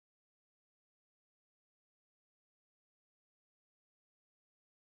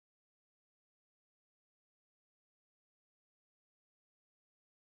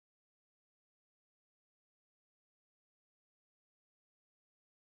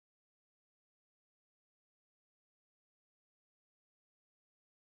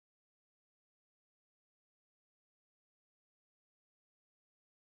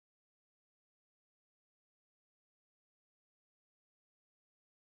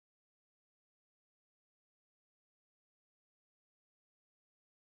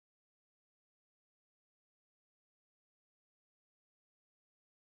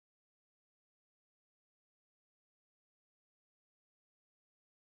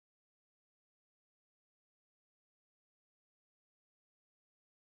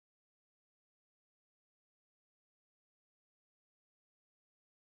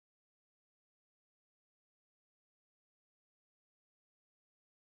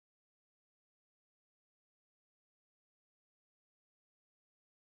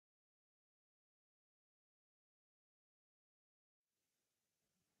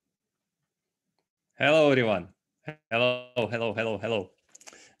Hello, everyone. Hello.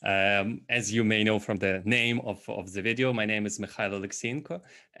 As you may know from the name of the video, my name is Mykhaylo Oleksiyenko,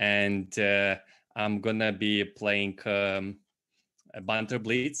 and I'm gonna be playing Banter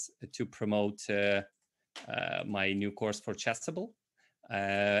Blitz to promote my new course for Chessable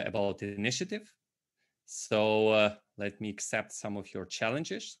about initiative. So let me accept some of your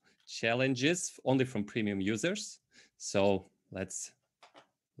challenges only from premium users. So let's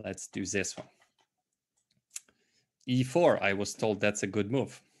do this one. E4, I was told that's a good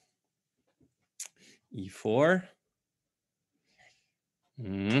move. E4.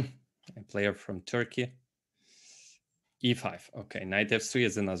 A player from Turkey. E5. Okay, knight f3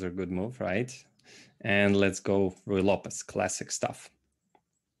 is another good move, right? And let's go Ruy Lopez, classic stuff.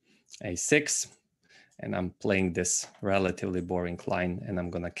 A6. And I'm playing this relatively boring line, and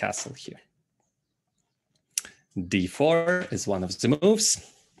I'm going to castle here. D4 is one of the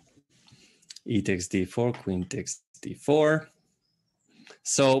moves. E takes D4, queen takes D4.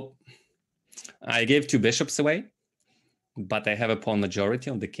 So I gave two bishops away, but I have a pawn majority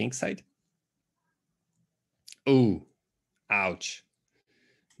on the king side. Ooh, ouch.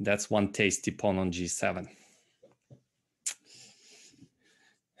 That's one tasty pawn on G7.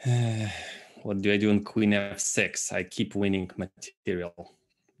 What do I do on queen F6? I keep winning material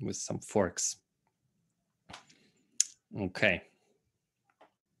with some forks. Okay.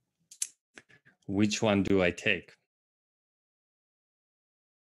 Which one do I take?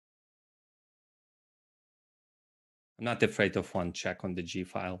 I'm not afraid of one check on the G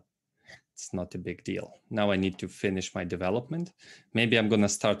file. It's not a big deal. Now I need to finish my development. Maybe I'm going to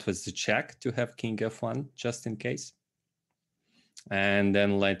start with the check to have king F1 just in case. And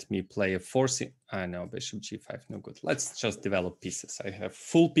then let me play a forcing. I know bishop G5, no good. Let's just develop pieces. I have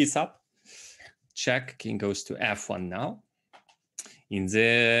full piece up. Check, king goes to F1 now. In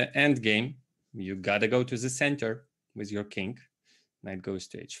the end game, you gotta go to the center with your king. Knight goes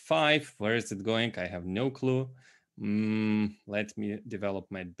to H5. Where is it going? I have no clue. Let me develop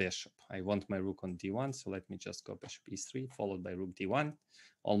my bishop. I want my rook on D1, so let me just go bishop E3, followed by rook D1.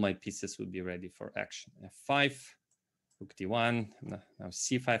 All my pieces would be ready for action. F5, rook D1, now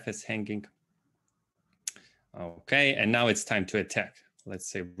C5 is hanging. Okay, and now it's time to attack. Let's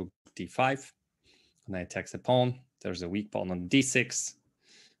say rook D5, and I attack the pawn. There's a weak pawn on D6,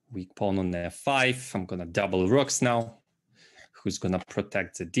 weak pawn on F5. I'm gonna double rooks now. Who's gonna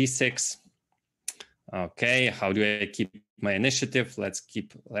protect the D6? Okay, how do I keep my initiative? Let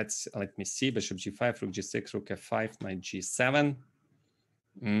me see. Bishop G5, rook G6, rook F5, knight G7.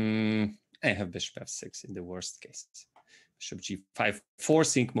 I have bishop F6 in the worst case. Bishop G5,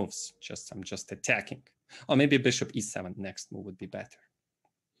 forcing moves. I'm just attacking. Or maybe bishop E7 next move would be better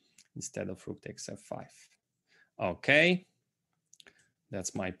instead of rook takes F5. Okay,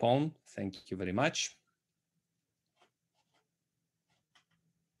 that's my pawn. Thank you very much.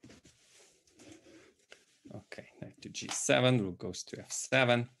 Okay, knight to G7, rook goes to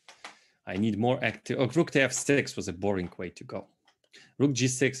F7. I need more active. Oh, rook to F6 was a boring way to go. Rook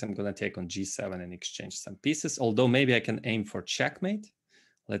G6, I'm going to take on G7 and exchange some pieces, although maybe I can aim for checkmate.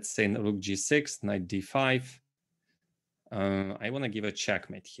 Let's say rook G6, knight D5. I want to give a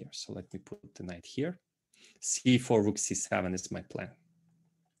checkmate here, so let me put the knight here. C4, rook C7 is my plan.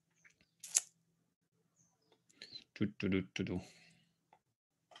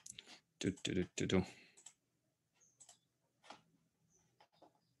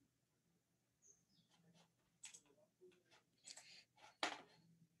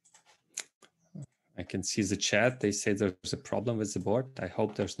 I can see the chat. They say there's a problem with the board. I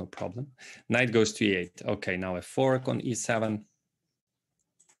hope there's no problem. Knight goes to E8. Okay, now a fork on E7.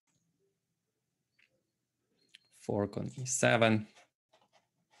 Fork on E7.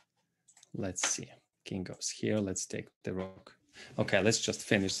 Let's see. King goes here. Let's take the rook. Okay, let's just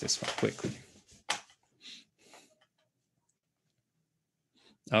finish this one quickly.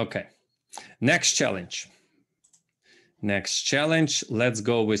 Okay, next challenge. Next challenge, let's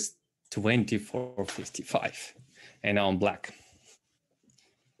go with 24-55. And now I'm black.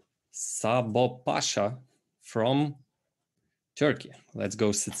 Sabo Pasha from Turkey. Let's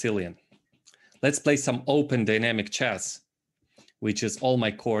go Sicilian. Let's play some open dynamic chess, which is all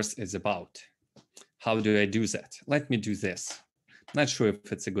my course is about. How do I do that? Let me do this. Not sure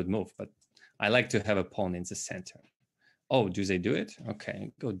if it's a good move, but I like to have a pawn in the center. Oh, do they do it?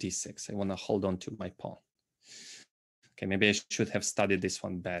 Okay, go D6. I want to hold on to my pawn. Okay, maybe I should have studied this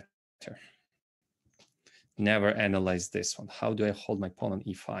one better. Never analyzed this one. How do I hold my pawn on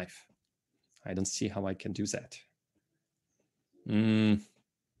E5? I don't see how I can do that.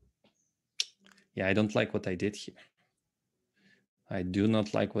 Yeah, I don't like what I did here. I do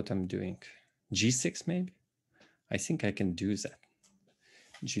not like what I'm doing. G6 maybe? I think I can do that.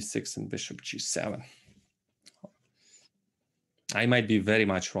 G6 and bishop G7. I might be very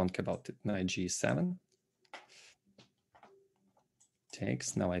much wrong about it. Knight G7.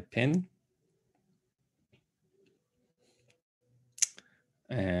 Takes, now I pin.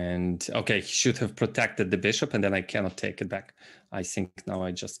 And okay, he should have protected the bishop and then I cannot take it back. I think now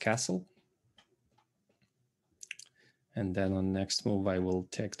I just castle. And then on next move, I will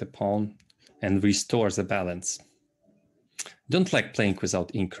take the pawn and restore the balance. Don't like playing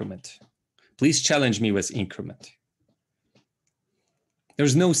without increment. Please challenge me with increment.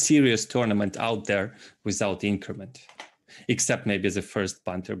 There's no serious tournament out there without increment, except maybe the first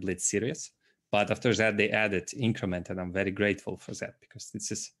Banter Blitz series. But after that, they added increment, and I'm very grateful for that because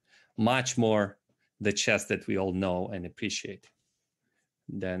this is much more the chess that we all know and appreciate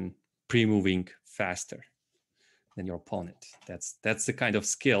than pre-moving faster than your opponent. That's the kind of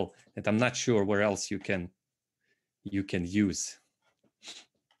skill that I'm not sure where else you can use.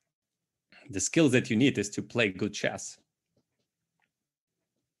 The skill that you need is to play good chess.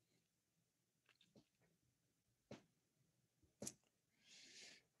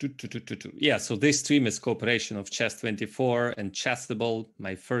 Yeah, so this stream is cooperation of Chess24 and Chessable,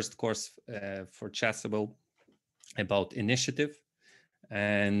 my first course for Chessable about initiative.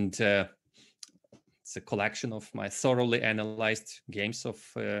 And it's a collection of my thoroughly analyzed games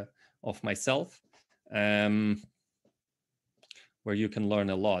of myself, where you can learn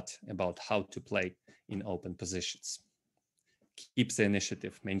a lot about how to play in open positions. Keep the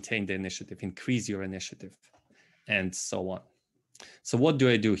initiative, maintain the initiative, increase your initiative, and so on. So what do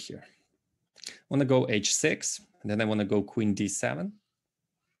I do here? I want to go h6, and then I want to go queen d7.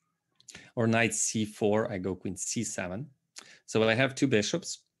 Or knight c4, I go queen c7. So I have two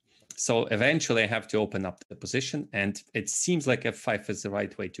bishops. So eventually I have to open up the position, and it seems like f5 is the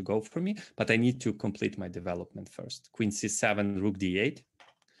right way to go for me, but I need to complete my development first. Queen c7, rook d8.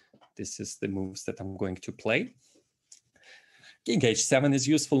 This is the moves that I'm going to play. King h7 is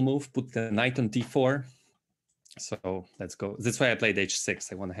a useful move. Put the knight on d4. So let's go. That's why I played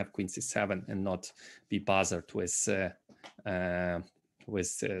h6. I want to have queen c7 and not be bothered with the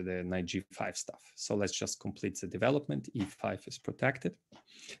knight g5 stuff. So let's just complete the development. e5 is protected.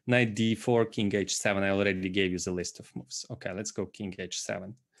 Knight d4, king h7. I already gave you the list of moves. Okay, let's go king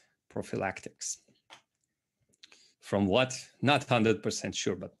h7. Prophylactics. From what? Not 100%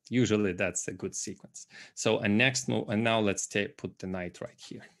 sure, but usually that's a good sequence. So a next move, and now let's put the knight right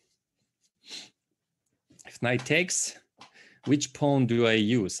here. If knight takes, which pawn do I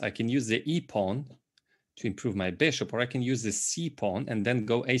use? I can use the e pawn to improve my bishop, or I can use the c pawn and then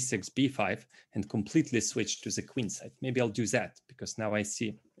go a6, b5 and completely switch to the queen side. Maybe I'll do that because now I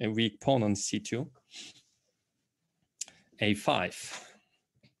see a weak pawn on c2. a5.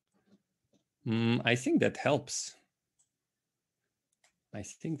 I think that helps. I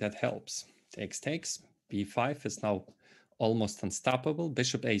think that helps. Takes, takes. b5 is now almost unstoppable.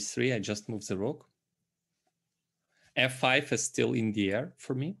 Bishop a3, I just move the rook. f5 is still in the air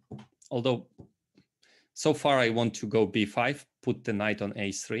for me, although so far I want to go b5, put the knight on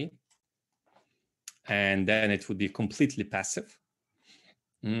a3, and then it would be completely passive.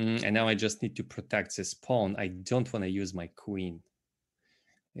 And now I just need to protect this pawn. I don't want to use my queen.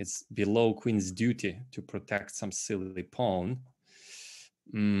 It's below queen's duty to protect some silly pawn.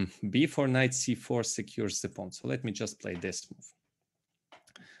 b4, knight c4 secures the pawn. So let me just play this move.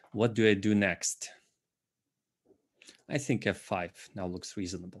 What do I do next? I think f5 now looks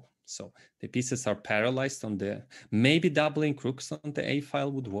reasonable. So the pieces are paralyzed on the, maybe doubling rooks on the a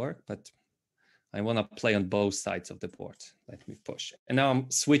file would work, but I want to play on both sides of the board. Let me push. And now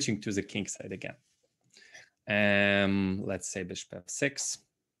I'm switching to the king side again. Let's say bishop f6,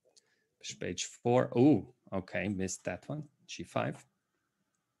 bishop h4. Oh, okay, missed that one. g5.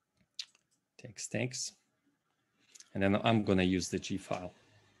 Takes, takes. And then I'm going to use the g file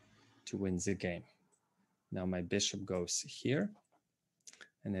to win the game. Now my bishop goes here,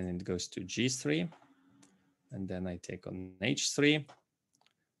 and then it goes to g3, and then I take on h3,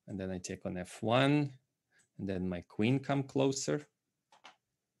 and then I take on f1, and then my queen come closer.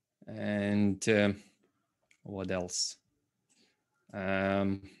 And what else? How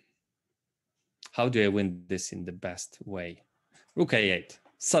do I win this in the best way? Rook a8.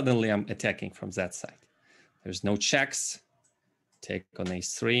 Suddenly I'm attacking from that side. There's no checks. Take on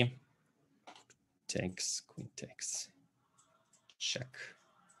a3. Takes, queen takes. Check.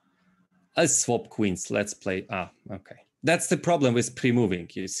 Let's swap queens. Let's play. Okay. That's the problem with pre-moving.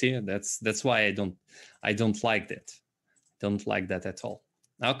 You see, that's why I don't like that. Don't like that at all.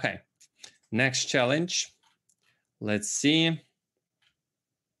 Okay. Next challenge. Let's see.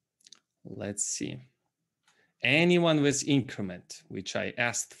 Let's see. Anyone with increment, which I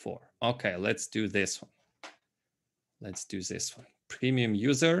asked for. Okay, let's do this one. Let's do this one. Premium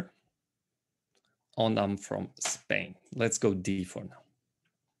user. I'm from Spain. Let's go D4 now.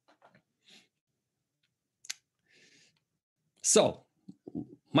 So,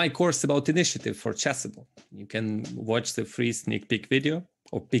 my course about initiative for Chessable. You can watch the free sneak peek video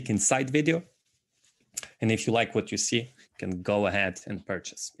or peek inside video. And if you like what you see, you can go ahead and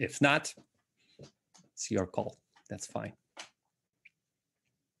purchase. If not, it's your call. That's fine.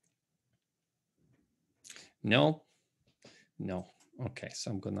 No? No. Okay,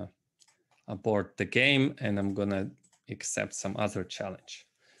 so I'm gonna abort the game and I'm gonna accept some other challenge.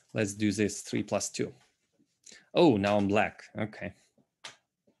 Let's do this 3+2. Oh, now I'm black. Okay.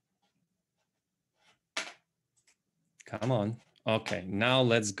 Come on. Okay, now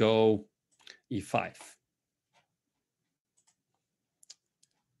let's go E5.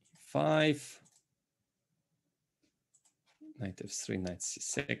 E5. Knight F3, Knight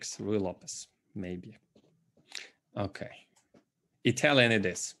C6, Rui Lopez, maybe. Okay. Italian it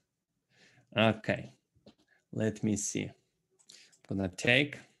is. Okay. Let me see. I'm gonna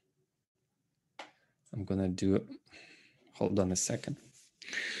take. I'm gonna do. Hold on a second.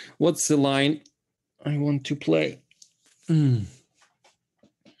 What's the line I want to play?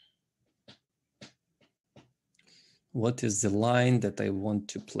 What is the line that I want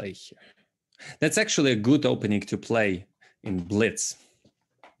to play here? That's actually a good opening to play in Blitz,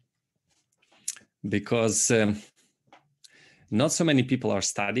 because not so many people are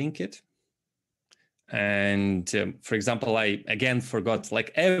studying it. And for example, I again forgot,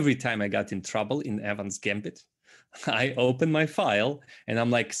 like every time I got in trouble in Evan's Gambit, I open my file and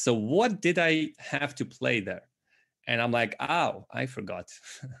I'm like, so what did I have to play there? And I'm like, oh, I forgot.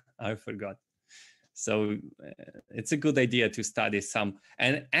 I forgot. So it's a good idea to study some.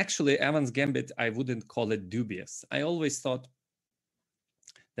 And actually, Evan's Gambit, I wouldn't call it dubious. I always thought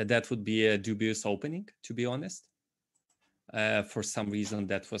that that would be a dubious opening, to be honest. For some reason,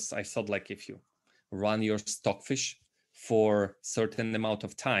 that was, I thought, like, if you run your stockfish for certain amount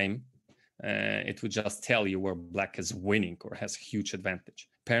of time, it would just tell you where black is winning or has a huge advantage.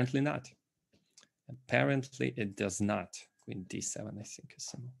 Apparently not. Apparently it does not. Queen D7, I think, is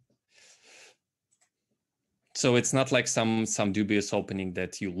some. So it's not like some dubious opening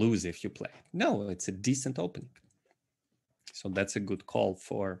that you lose if you play. No, it's a decent opening. So that's a good call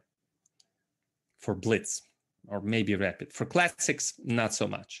for Blitz, or maybe Rapid. For Classics, not so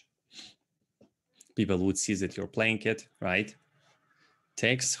much. People would see that you're playing it, right?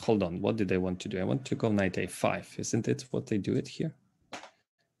 Takes, hold on, what did I want to do? I want to go Knight A5. Isn't it what they do it here?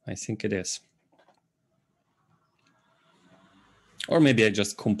 I think it is. Or maybe I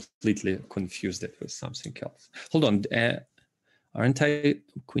just completely confused it with something else. Hold on, aren't I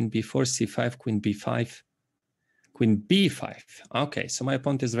Queen B4, C5, Queen B5, Queen B5? Okay, so my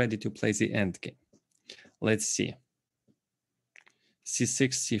opponent is ready to play the endgame. Let's see.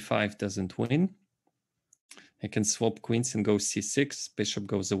 C6, C5 doesn't win. I can swap queens and go C6, bishop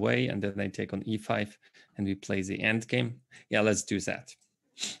goes away, and then I take on E5, and we play the endgame. Yeah, let's do that.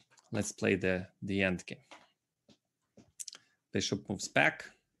 Let's play the endgame. Bishop moves back.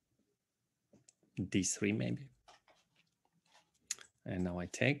 D3 maybe. And now I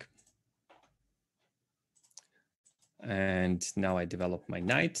take. And now I develop my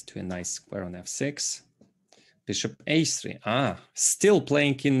knight to a nice square on F6. Bishop A3. Ah, still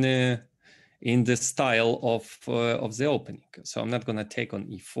playing in the style of the opening. So I'm not going to take on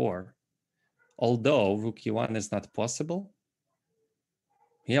E4. Although rook E1 is not possible.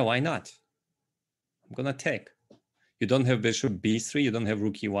 Yeah, why not? I'm going to take. You don't have bishop B3, you don't have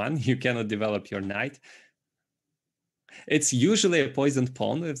rook E1, you cannot develop your knight. It's usually a poisoned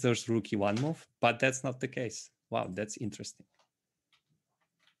pawn if there's rook E1 move, but that's not the case. Wow, that's interesting.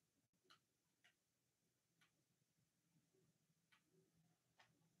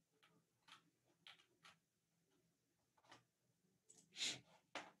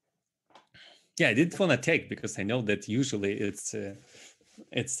 Yeah, I didn't want to take because I know that usually it's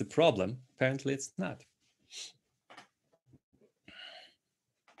the problem. Apparently it's not.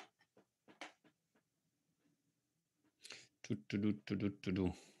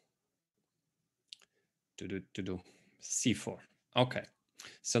 C4. Okay,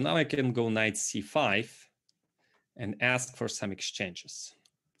 so now I can go knight C5 and ask for some exchanges.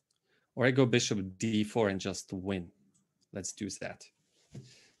 Or I go bishop D4 and just win. Let's do that.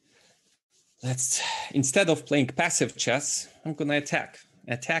 Instead of playing passive chess, I'm gonna attack.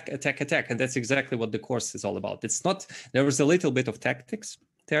 Attack, attack, attack. And that's exactly what the course is all about. It's not, there was a little bit of tactics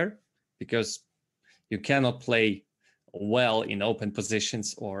there because you cannot play well in open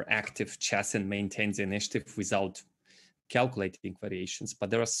positions or active chess and maintains the initiative without calculating variations. But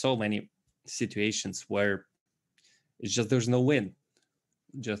there are so many situations where it's just there's no win.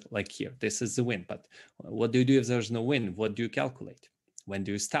 Just like here, this is the win. But what do you do if there's no win? What do you calculate? When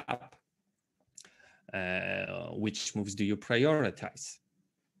do you stop? Which moves do you prioritize?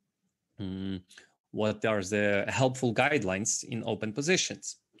 What are the helpful guidelines in open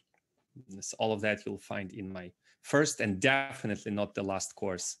positions? All of that you'll find in my first and definitely not the last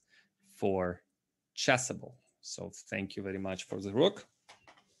course for Chessable. So thank you very much for the rook.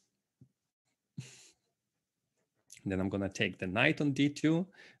 Then I'm going to take the knight on d2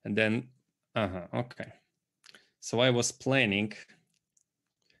 and then, okay. So I was planning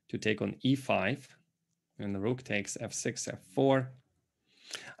to take on e5 and the rook takes f6, f4.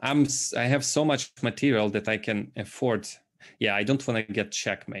 I have so much material that I can afford. Yeah, I don't want to get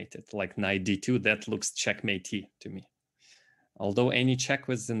checkmated like knight d2. That looks checkmatey to me. Although any check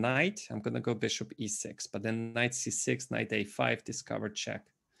with the knight, I'm going to go bishop e6, but then knight c6, knight a5, discover check.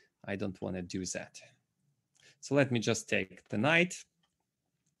 I don't want to do that. So let me just take the knight.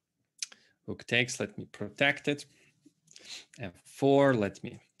 Rook takes, let me protect it. f4, let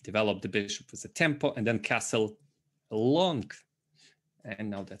me develop the bishop with the tempo, and then castle long.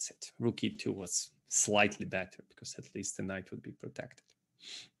 And now that's it. Rook e2 was slightly better because at least the knight would be protected.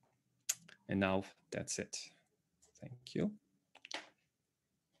 And now that's it. Thank you.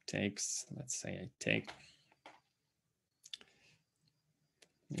 Takes, let's say I take.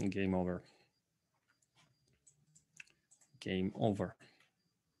 Game over. Game over.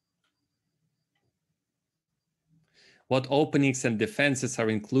 What openings and defenses are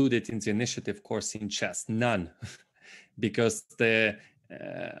included in the initiative course in chess? None, because the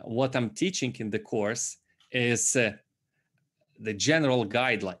what I'm teaching in the course is the general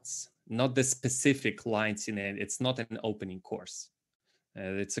guidelines, not the specific lines in it. It's not an opening course.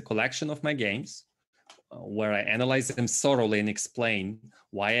 It's a collection of my games where I analyze them thoroughly and explain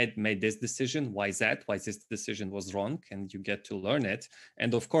why I made this decision, why this decision was wrong, and you get to learn it.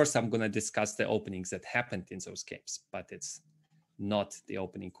 And of course, I'm going to discuss the openings that happened in those games, but it's not the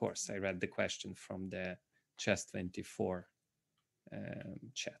opening course. I read the question from the Chess24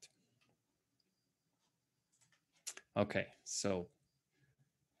 chat. Okay, so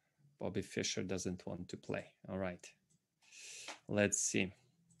Bobby Fischer doesn't want to play. All right, let's see.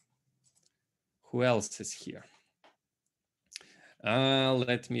 Who else is here?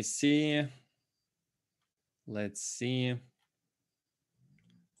 Let me see. Let's see.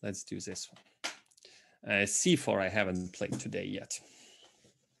 Let's do this one. C4 I haven't played today yet.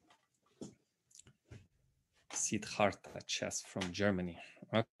 Siddhartha Chess from Germany.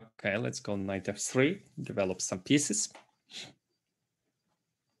 Okay, let's go knight f3, develop some pieces.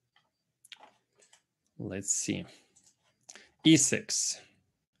 Let's see. e6.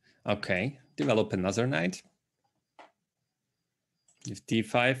 Okay, develop another knight. If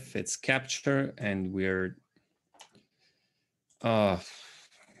d5, it's capture, and we're... I'm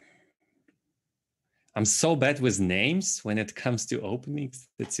so bad with names when it comes to openings.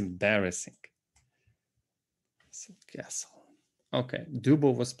 It's embarrassing. So castle. Okay,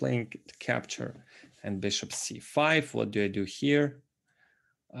 Dubo was playing capture and bishop c5. What do I do here?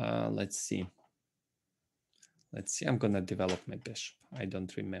 Let's see. Let's see. I'm going to develop my bishop. I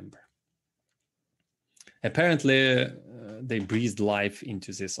don't remember. Apparently, they breathed life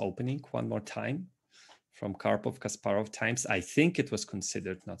into this opening one more time from Karpov-Kasparov times. I think it was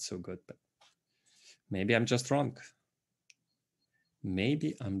considered not so good, but maybe I'm just wrong.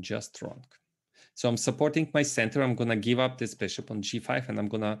 Maybe I'm just wrong. So I'm supporting my center. I'm going to give up this bishop on g5, and I'm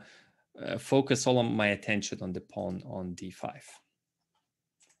going to focus all of my attention on the pawn on d5.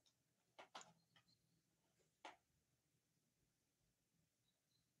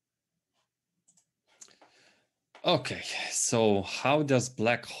 Okay, so how does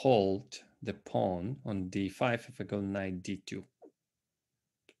black hold the pawn on d5 if I go knight d2?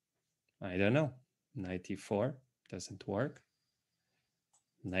 I don't know. Knight e4 doesn't work.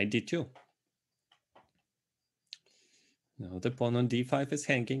 Knight d2. No, the pawn on d5 is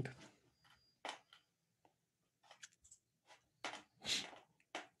hanging.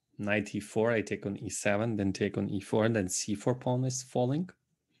 Knight e4, I take on e7, then take on e4, and then c4 pawn is falling.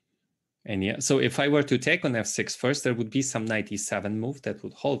 And yeah, so if I were to take on f6 first, there would be some knight e7 move that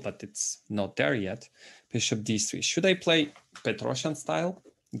would hold, but it's not there yet. Bishop d3. Should I play Petrosian style?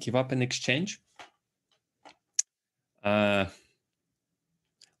 Give up an exchange? Let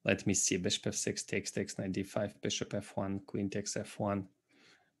me see. Bishop f6 takes knight d5, bishop f1, queen takes f1,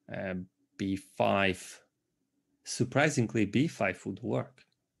 b5. Surprisingly, b5 would work.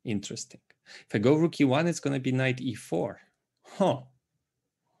 Interesting. If I go rook e1, it's going to be knight e4. Huh.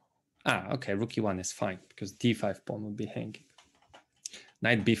 Ah, okay, rook e1 is fine because d5 pawn would be hanging.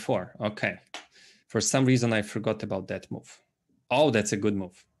 Knight b4, okay. For some reason, I forgot about that move. Oh, that's a good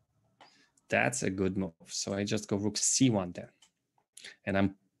move. That's a good move. So I just go rook c1 then. And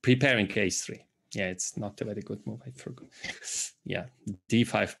I'm preparing a3. Yeah, it's not a very good move. I forgot. Yeah,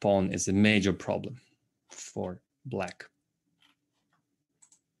 d5 pawn is a major problem for black.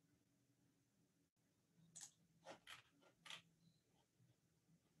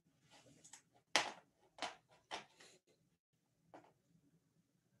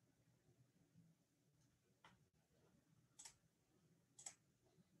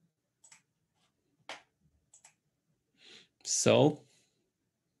 So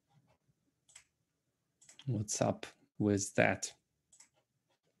what's up with that?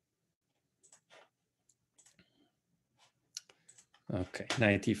 Okay,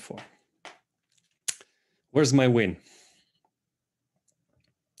 knight e4. Where's my win?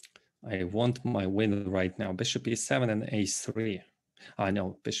 I want my win right now. Bishop e7 and a3. I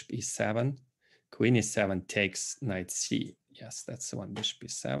know, bishop e7. Queen e7 takes knight c. Yes, that's the one. Bishop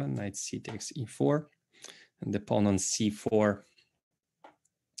e7, knight c takes e4. And the pawn on c4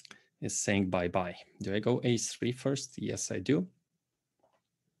 is saying bye-bye. Do I go a3 first? Yes, I do.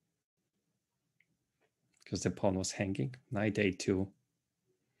 Because the pawn was hanging. Knight a2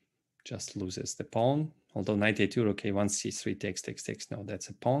 just loses the pawn. Although knight a2, rook a1, c3 takes. No, that's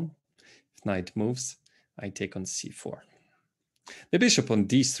a pawn. If knight moves, I take on c4. The bishop on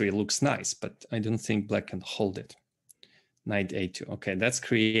d3 looks nice, but I don't think black can hold it. Knight a2. Okay, that's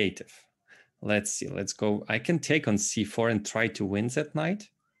creative. Let's see. Let's go. I can take on c4 and try to win that knight.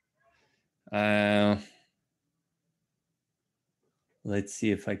 Let's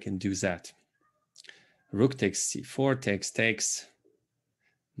see if I can do that. Rook takes c4, takes.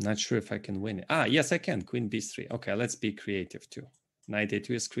 Not sure if I can win it. Ah, yes, I can. Queen b3. Okay, let's be creative too. Knight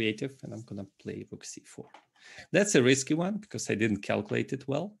a2 is creative, and I'm going to play rook c4. That's a risky one because I didn't calculate it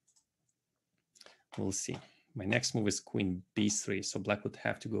well. We'll see. My next move is queen b3, so black would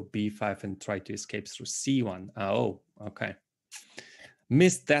have to go b5 and try to escape through c1. Oh, okay.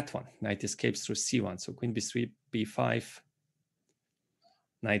 Missed that one. Knight escapes through c1, so queen b3, b5,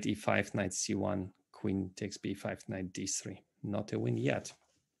 knight e5, knight c1, queen takes b5, knight d3. Not a win yet.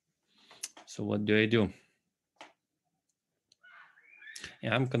 So what do I do?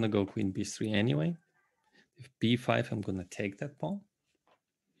 Yeah, I'm going to go queen b3 anyway. If b5, I'm going to take that pawn.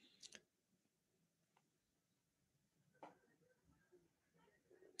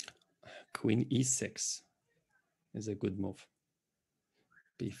 Queen e6 is a good move.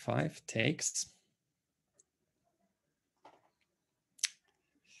 b5 takes.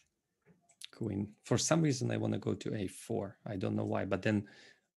 Queen. For some reason, I want to go to a4. I don't know why, but then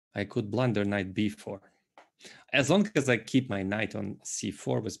I could blunder knight b4. As long as I keep my knight on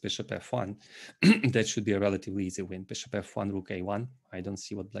c4 with bishop f1, that should be a relatively easy win. Bishop f1, rook a1. I don't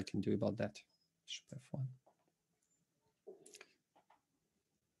see what black can do about that. Bishop f1.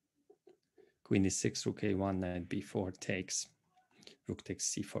 Queen e6, rook a1, knight b4 takes. Rook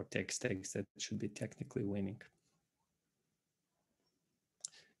takes c4, takes. That should be technically winning.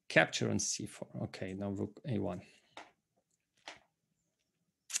 Capture on c4. Okay, now rook a1.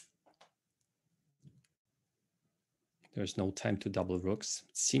 There's no time to double rooks.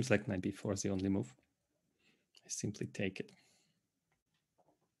 It seems like knight b4 is the only move. I simply take it.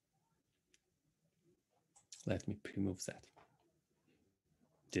 Let me pre-move that.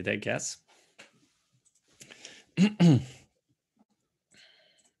 Did I guess?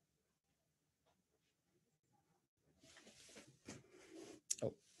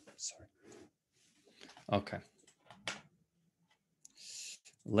 Oh, sorry. Okay.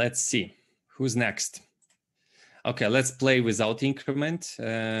 Let's see. Who's next? Okay, let's play without increment,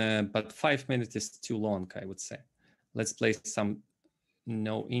 but 5 minutes is too long, I would say. Let's play some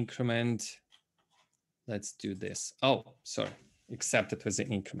no increment. Let's do this. Oh, sorry. Except it was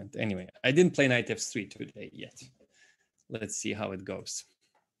an increment. Anyway, I didn't play knight f3 today yet. Let's see how it goes.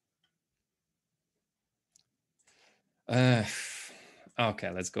 Okay,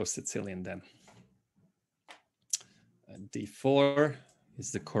 let's go Sicilian then. d4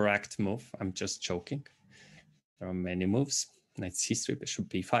 is the correct move. I'm just joking. There are many moves. Knight c3, bishop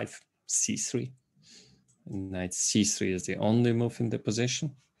b5, c3. Knight c3 is the only move in the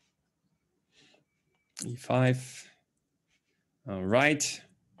position. e5. All right.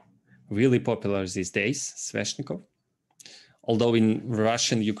 Really popular these days, Sveshnikov. Although in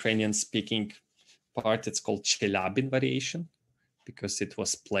Russian, Ukrainian speaking part, it's called Chelyabin variation because it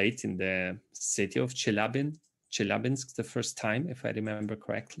was played in the city of Chelyabinsk the first time, if I remember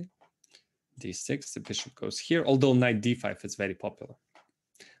correctly. d6, the bishop goes here, although knight d5 is very popular.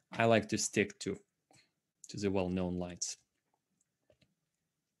 I like to stick to the well-known lines.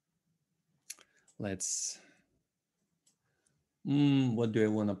 Let's, what do I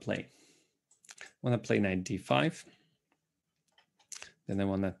want to play? I want to play knight d5. Then I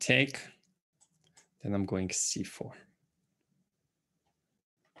want to take, then I'm going c4.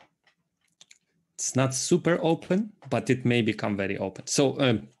 It's not super open, but it may become very open.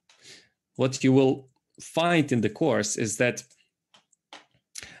 So what you will find in the course is that,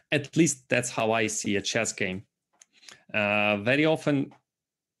 at least that's how I see a chess game. Very often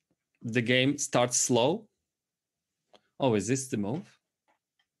the game starts slow. Oh, is this the move?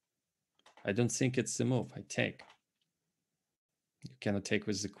 I don't think it's the move. I take. You cannot take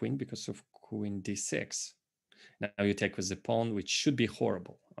with the queen because of queen d6. Now you take with the pawn, which should be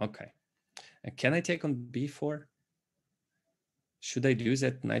horrible. Okay. And can I take on b4? Should I do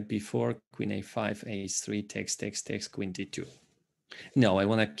that? Knight b4, queen a5, a3, takes, queen d2. No, I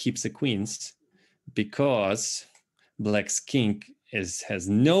want to keep the queens because black's king has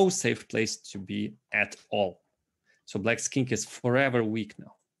no safe place to be at all. So black's king is forever weak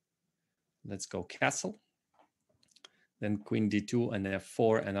now. Let's go castle. Then queen d2 and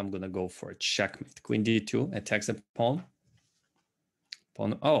f4, and I'm going to go for a checkmate. Queen d2 attacks the pawn.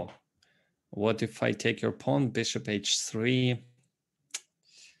 Pawn. Oh, what if I take your pawn? Bishop h3.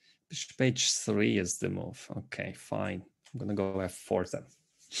 Bishop h3 is the move. Okay, fine. I'm going to go f4 then.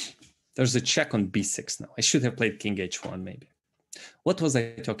 There's a check on b6 now. I should have played king h1 maybe. What was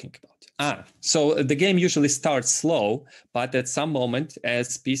I talking about? So the game usually starts slow, but at some moment,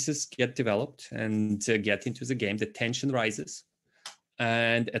 as pieces get developed and get into the game, the tension rises.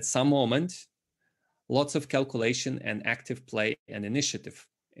 And at some moment, lots of calculation and active play and initiative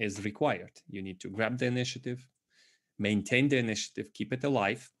is required. You need to grab the initiative, maintain the initiative, keep it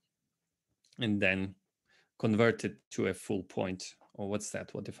alive, and then convert it to a full point. Or what's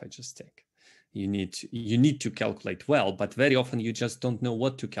that? What if I just take? You need to calculate well, but very often you just don't know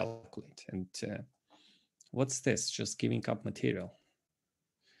what to calculate. And what's this? Just giving up material.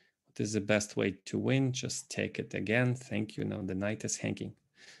 What is the best way to win? Just take it again. Thank you. Now the knight is hanging.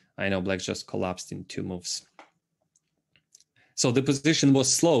 I know black just collapsed in 2 moves. So the position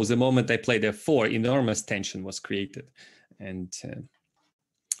was slow. The moment I played f4, enormous tension was created, and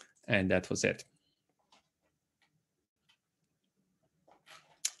that was it.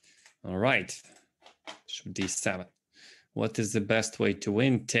 All right, bishop d7. What is the best way to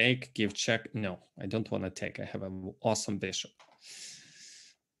win? Take, give, check. No, I don't want to take. I have an awesome bishop.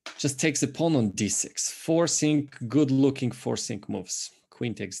 Just takes the pawn on d6. Forcing, good-looking forcing moves.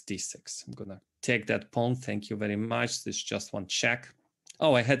 Queen takes d6. I'm going to take that pawn. Thank you very much. This is just one check.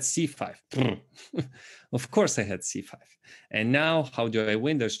 Oh, I had c5. Of course I had c5. And now, how do I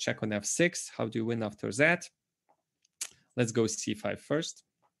win? There's check on f6. How do you win after that? Let's go c5 first.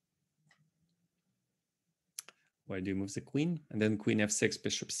 Where do you move the queen? And then queen f6,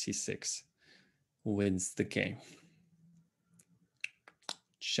 bishop c6 wins the game.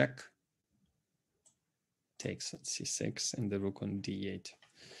 Check. Takes on c6, and the rook on d8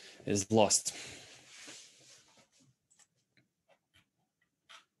 is lost.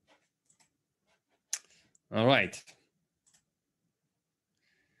 All right.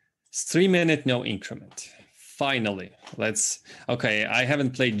 3-minute no increment. Finally, let's. Okay, I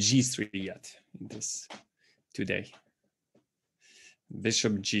haven't played g3 yet in this today.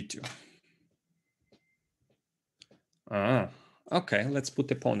 Bishop g2. Okay, let's put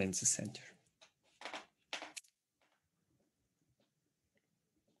the pawn in the center.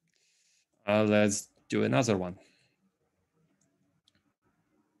 Let's do another one.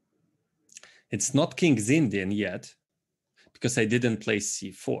 It's not King's Indian yet because I didn't play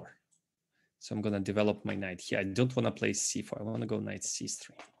c4. So I'm going to develop my knight here. I don't want to play c4. I want to go knight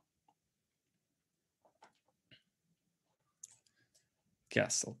c3.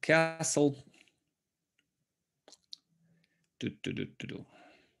 Castle, castle.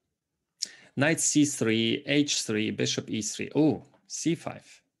 Knight c3, h3, bishop e3. Oh, c5.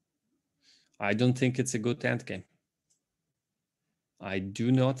 I don't think it's a good endgame. I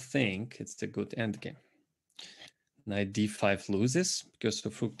do not think it's a good endgame. Knight d5 loses because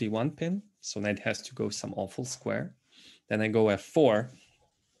of rook d1 pin. So knight has to go some awful square. Then I go f4.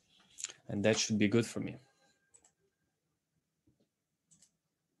 And that should be good for me.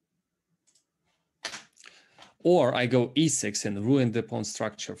 Or I go e6 and ruin the pawn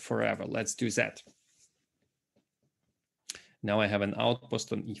structure forever. Let's do that. Now I have an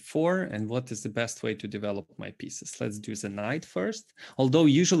outpost on e4. And what is the best way to develop my pieces? Let's do the knight first. Although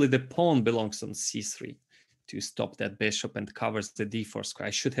usually the pawn belongs on c3 to stop that bishop and covers the d4 square.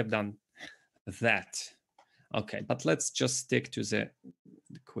 I should have done that. Okay, but let's just stick to the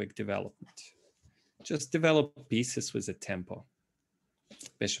quick development. Just develop pieces with a tempo.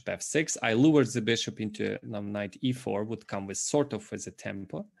 Bishop f6. I lured the bishop into knight e4 would come with sort of with a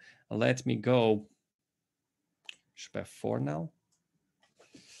tempo. Let me go bishop f4 now.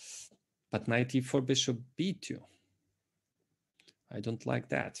 But knight e4, bishop b2. I don't like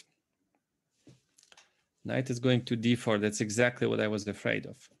that. Knight is going to d4. That's exactly what I was afraid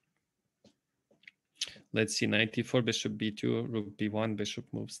of. Let's see, knight e4, bishop b2, rook b1, bishop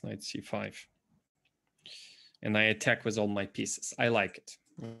moves, knight c5. And I attack with all my pieces. I like it.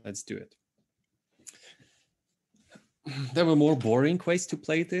 Let's do it. There were more boring ways to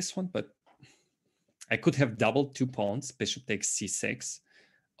play this one, but I could have doubled 2 pawns. Bishop takes c6.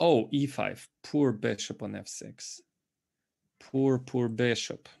 Oh, e5. Poor bishop on f6. Poor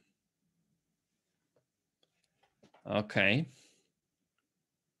bishop. Okay.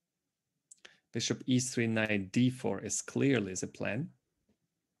 Bishop e3, knight d4 is clearly the plan.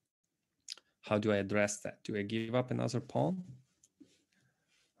 How do I address that? Do I give up another pawn?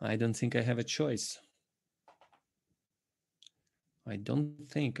 I don't think I have a choice. I don't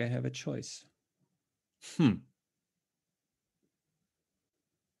think I have a choice.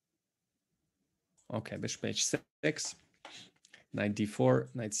 Okay, bishop h6, knight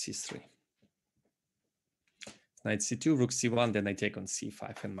d4, knight c3. Knight c2, rook c1, then I take on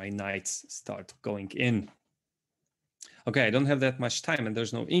c5, and my knights start going in. Okay, I don't have that much time, and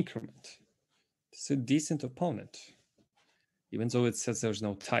there's no increment. It's a decent opponent, even though it says there's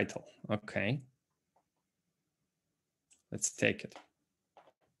no title. Okay. Let's take it.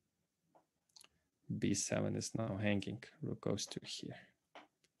 b7 is now hanging. Rook goes to here.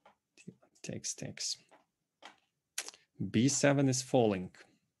 Takes. b7 is falling.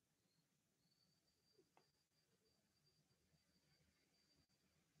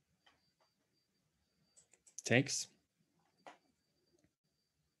 Takes.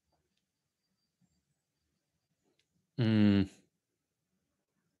 I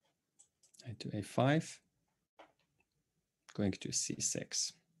do a5. Going to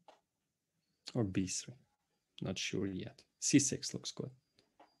c6 or b3. Not sure yet. c6 looks good.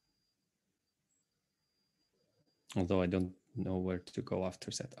 Although I don't know where to go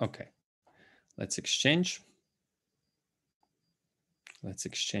after that. Okay, let's exchange. Let's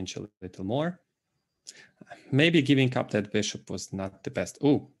exchange a little more. Maybe giving up that bishop was not the best.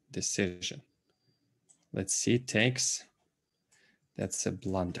 Oh, decision. Let's see, takes. That's a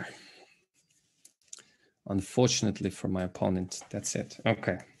blunder. Unfortunately for my opponent, that's it.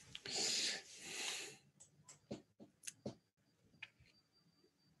 Okay.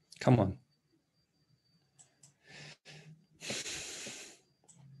 Come on.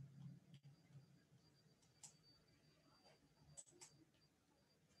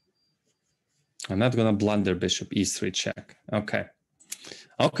 I'm not going to blunder bishop e3 check. Okay.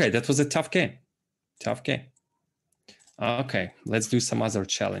 Okay, that was a tough game. Tough game. Okay, let's do some other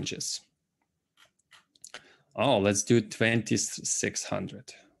challenges. Oh, let's do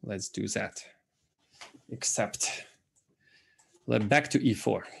 2600. Let's do that. Except, back to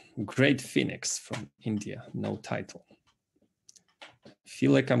e4. Great Phoenix from India, no title.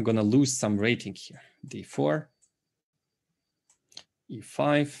 Feel like I'm going to lose some rating here. d4,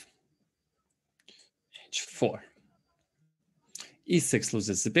 e5, h4. e6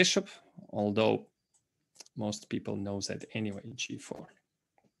 loses the bishop, although most people know that anyway. G4,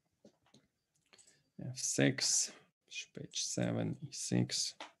 f6, bishop h7,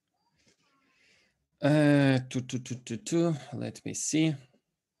 e6. 2. Let me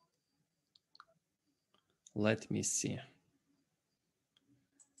see.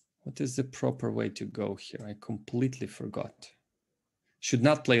 What is the proper way to go here? I completely forgot. Should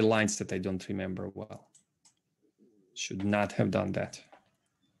not play lines that I don't remember well. Should not have done that.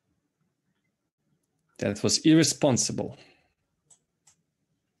 That was irresponsible.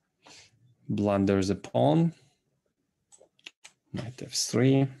 Blunders a pawn. Knight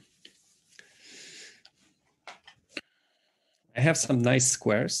f3. I have some nice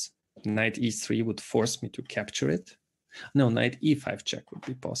squares. Knight e3 would force me to capture it. No, knight e5 check would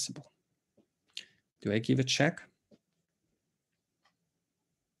be possible. Do I give a check?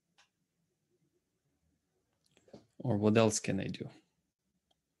 Or what else can I do?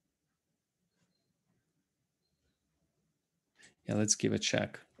 Yeah, let's give a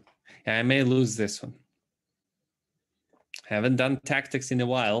check. Yeah, I may lose this one. Haven't done tactics in a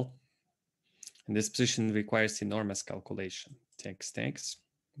while. And this position requires enormous calculation. Takes.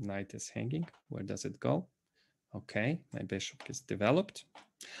 Knight is hanging. Where does it go? Okay, my bishop is developed.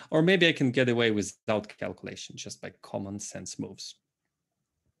 Or maybe I can get away without calculation, just by common sense moves.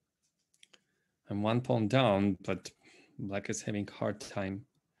 I'm 1 pawn down, but black is having a hard time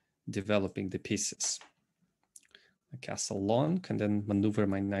developing the pieces. I castle long and then maneuver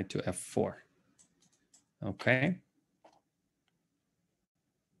my knight to f4. Okay.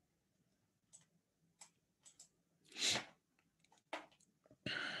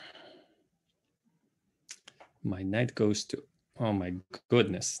 My knight goes to, oh my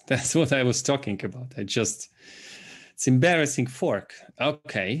goodness, that's what I was talking about. It's embarrassing fork.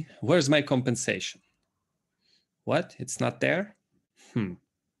 Okay, where's my compensation? What? It's not there?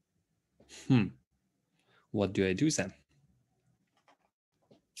 What do I do then?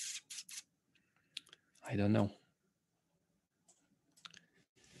 I don't know.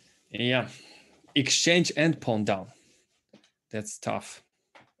 Yeah, exchange and pawn down. That's tough.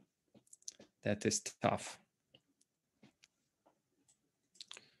 That is tough.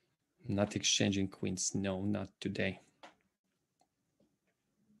 Not exchanging queens. No, not today.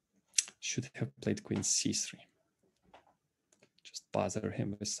 Should have played queen c3. Just bother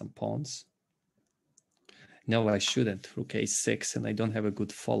him with some pawns. No, I shouldn't. Rook a6, and I don't have a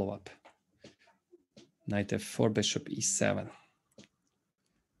good follow-up. Knight f4, bishop e7.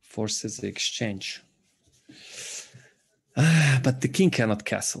 Forces the exchange. But the king cannot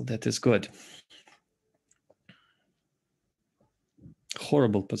castle. That is good.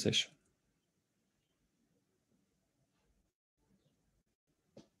 Horrible position.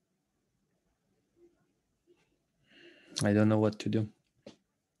 I don't know what to do.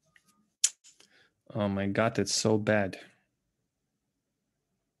 Oh my God, it's so bad.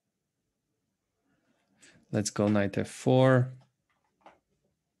 Let's go knight f4.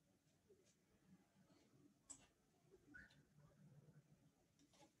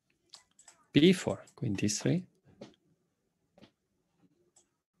 b4, queen d3.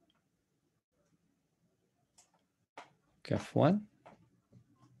 f1.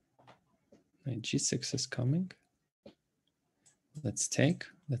 Knight g6 is coming. Let's take.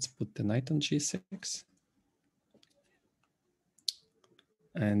 Let's put the knight on g6.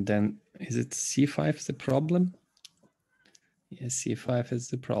 And then, is it c5 the problem? Yes, c5 is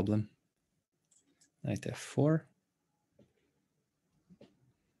the problem. Knight f4.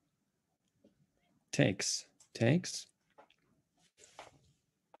 Takes. Takes.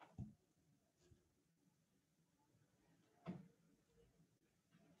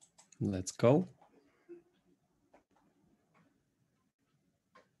 Let's go.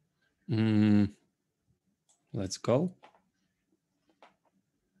 Let's go.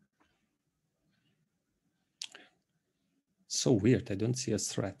 So weird. I don't see a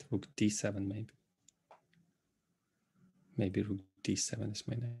threat. Rook d7 maybe. Maybe rook d7 is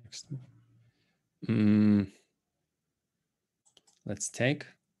my next move. Let's take.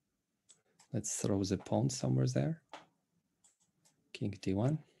 Let's throw the pawn somewhere there. King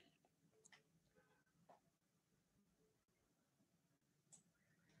d1.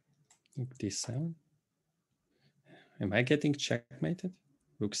 Rook d7. Am I getting checkmated?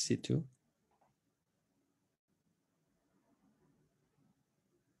 Rook c2.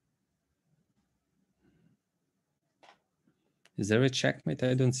 Is there a checkmate?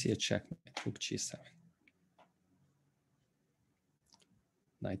 I don't see a checkmate. Rook g7.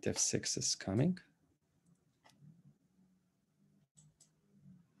 Knight f6 is coming.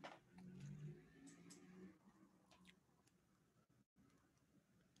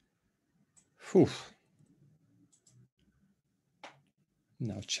 Whew.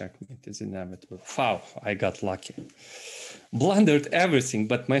 Now checkmate is inevitable. Wow, I got lucky. Blundered everything,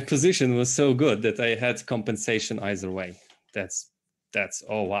 but my position was so good that I had compensation either way. That's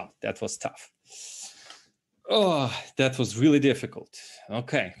oh wow, that was tough. Oh, that was really difficult.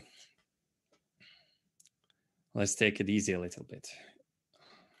 Okay. Let's take it easy a little bit.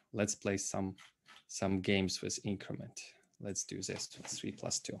 Let's play some games with increment. Let's do this. 3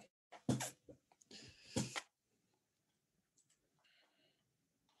 + 2.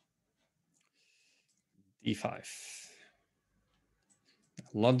 d5.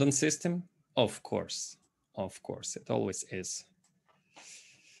 London system? Of course. Of course, it always is.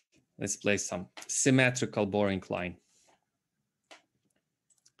 Let's play some symmetrical boring line.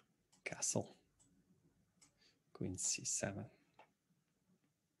 Castle. Queen c7.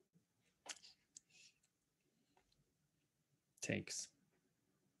 Takes.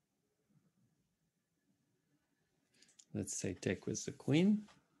 Let's say take with the queen.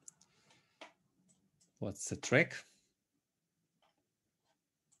 What's the trick?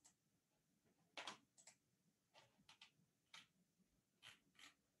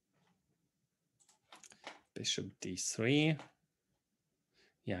 Bishop d3.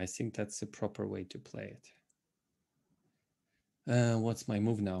 Yeah, I think that's the proper way to play it. What's my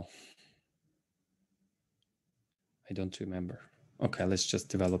move now? I don't remember. Okay, let's just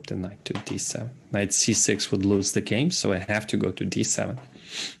develop the knight to d7. Knight c6 would lose the game, so I have to go to d7.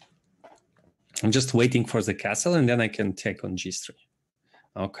 I'm just waiting for the castle, and then I can take on g3.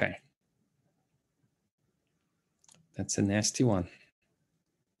 Okay. That's a nasty one.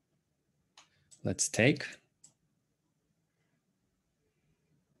 Let's take.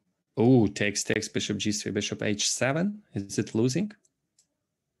 Oh, takes, bishop g3, bishop h7. Is it losing?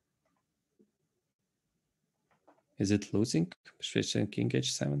 Is it losing? Bishop king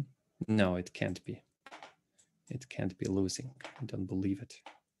h7? No, it can't be. It can't be losing. I don't believe it.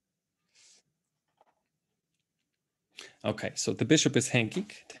 Okay, so the bishop is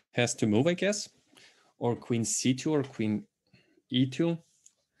hanging. It has to move, I guess. Or queen c2 or queen e2.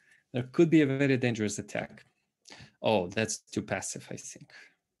 There could be a very dangerous attack. Oh, that's too passive, I think.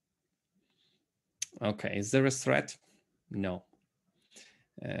 Okay, is there a threat? No.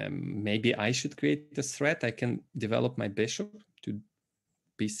 Maybe I should create a threat. I can develop my bishop to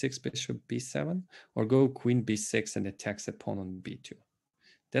b6, bishop b7, or go queen b6 and attacks the pawn on b2.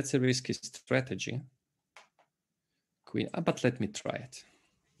 That's a risky strategy. Queen, but let me try it.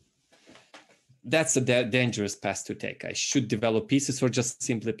 That's a dangerous path to take. I should develop pieces or just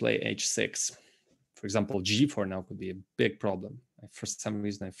simply play h6. For example, g4 now could be a big problem. For some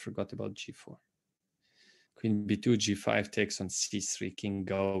reason, I forgot about g4. Queen b2, g5 takes on c3, king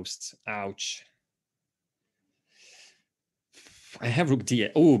ghosts. Ouch. I have rook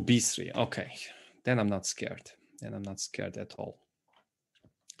d8. Oh, b3. Okay. Then I'm not scared. Then I'm not scared at all.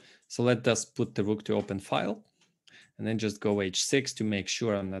 So let us put the rook to open file and then just go h6 to make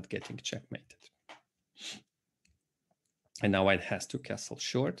sure I'm not getting checkmated. And now white has to castle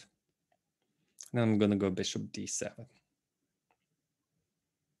short. And I'm going to go bishop d7.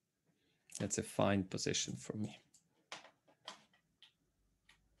 That's a fine position for me.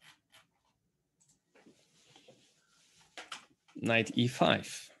 Knight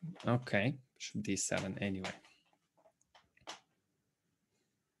e5. Okay, bishop d7 anyway.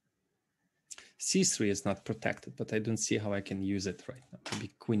 c3 is not protected, but I don't see how I can use it right now.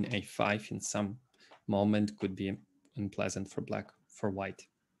 Maybe queen a5 in some moment could be unpleasant for white.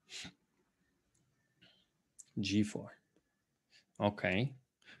 g4. Okay.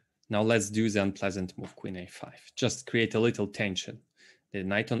 Now let's do the unpleasant move, queen a5. Just create a little tension. The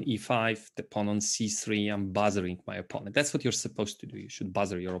knight on e5, the pawn on c3, I'm buzzering my opponent. That's what you're supposed to do. You should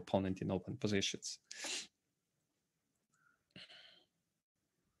buzzer your opponent in open positions.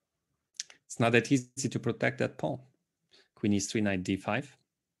 It's not that easy to protect that pawn. Queen e3, knight d5,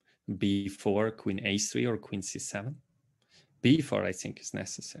 b4, queen a3, or queen c7. b4, I think, is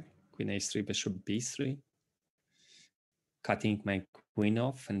necessary. Queen a3, bishop b3. Cutting my queen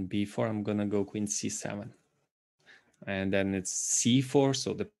off, and b4, I'm going to go queen c7. And then it's c4,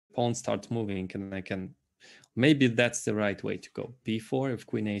 so the pawn starts moving, and I can... Maybe that's the right way to go. b4, if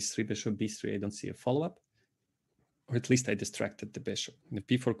queen a3, bishop b3, I don't see a follow-up. Or at least I distracted the bishop. If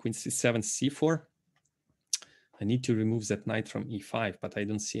b4, queen c7, c4, I need to remove that knight from e5, but I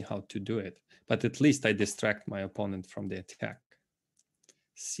don't see how to do it. But at least I distract my opponent from the attack.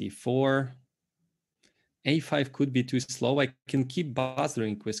 c4. a5 could be too slow. I can keep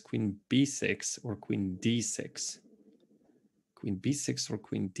buzzering with queen b6 or queen d6. Queen b6 or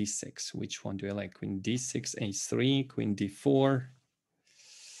queen d6. Which one do I like? Queen d6, a3, queen d4.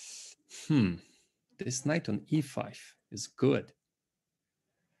 This knight on e5 is good.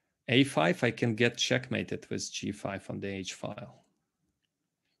 a5, I can get checkmated with g5 on the h file.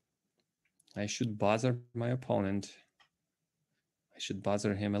 I should buzzer my opponent. I should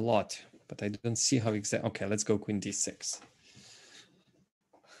buzzer him a lot, but I don't see how exactly. Okay, let's go queen d6.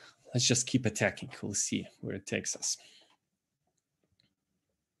 Let's just keep attacking. We'll see where it takes us.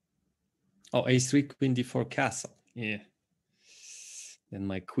 Oh, a3, queen d4, castle. Yeah. Then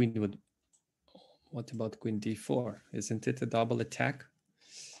my queen would... What about queen d4? Isn't it a double attack?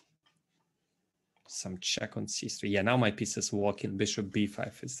 Some check on c3. Yeah, now my pieces walk in. Bishop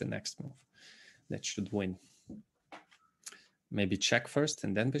b5 is the next move. That should win. Maybe check first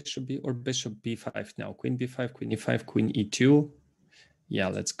and then bishop b, or bishop b5 now. Queen b5, queen e5, queen e2. Yeah,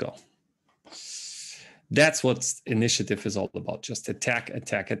 let's go. That's what initiative is all about. Just attack,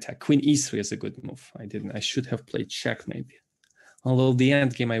 attack, attack. Queen e3 is a good move. I should have played check maybe. Although the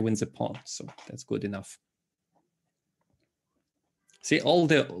end game I win the pawn, so that's good enough. See, all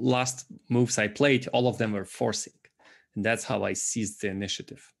the last moves I played, all of them were forcing. And that's how I seized the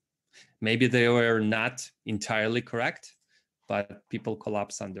initiative. Maybe they were not entirely correct, but people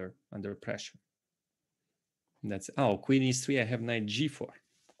collapse under pressure. And that's, oh, queen e3, I have knight g4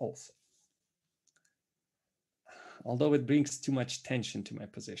 also. Although it brings too much tension to my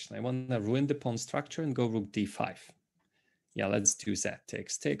position. I want to ruin the pawn structure and go rook d5. Yeah, let's do that.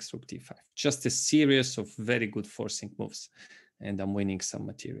 Takes, rook d5. Just a series of very good forcing moves. And I'm winning some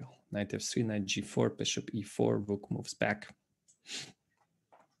material. Knight f3, knight g4, bishop e4, rook moves back.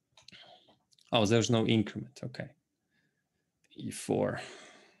 Oh, there's no increment. Okay. e4.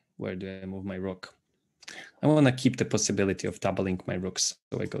 Where do I move my rook? I want to keep the possibility of doubling my rooks,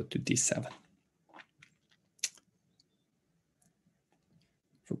 so I go to d7.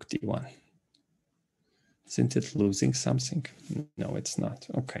 Rook d1. Isn't it losing something? No, it's not.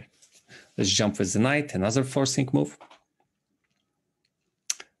 Okay. Let's jump with the knight. Another forcing move.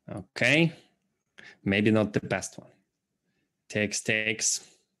 Okay. Maybe not the best one. Takes.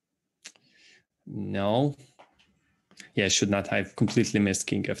 No. Yeah, I should not have completely missed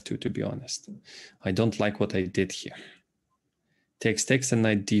king f2, to be honest. I don't like what I did here. Takes, and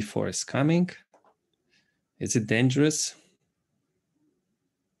knight d4 is coming. Is it dangerous?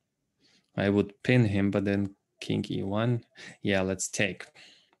 I would pin him, but then king e1. Yeah, let's take.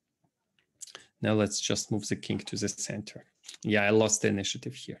 Now let's just move the king to the center. Yeah, I lost the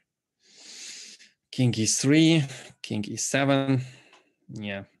initiative here. King e3, king e7.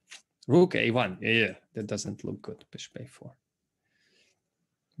 Yeah. Rook a1. Yeah, that doesn't look good. Bishop a4.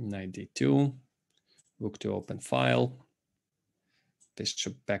 Knight d2. Rook to open file.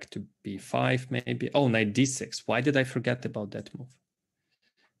 Bishop back to b5 maybe. Oh, knight d6. Why did I forget about that move?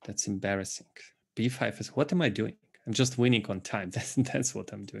 That's embarrassing. b5 is, what am I doing? I'm just winning on time. That's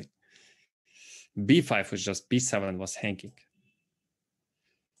what I'm doing. b5 was just, b7 was hanging.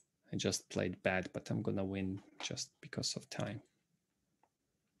 I just played bad, but I'm gonna win just because of time.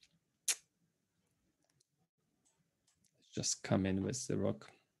 Let's just come in with the rook.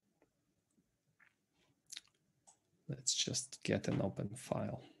 Let's just get an open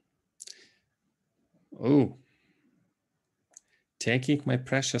file. Oh, taking my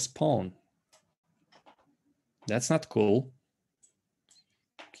precious pawn. That's not cool.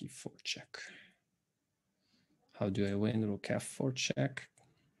 e4 check. How do I win? Rook f4 check.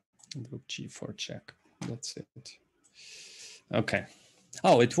 And rook g4 check. That's it. Okay.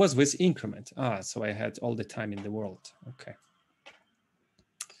 Oh, it was with increment. Ah, so I had all the time in the world. Okay.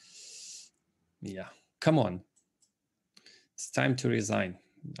 Yeah. Come on. It's time to resign.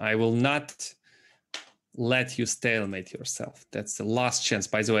 I will not let you stalemate yourself. That's the last chance.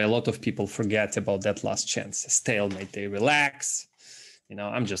 By the way, a lot of people forget about that last chance. Stalemate, they relax. You know,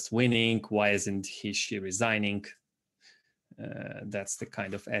 I'm just winning. Why isn't he, she resigning? That's the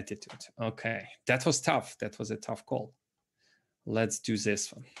kind of attitude. Okay, that was tough. That was a tough call. Let's do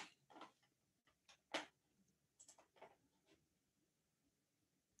this one.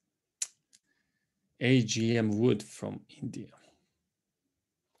 AGM Wood from India.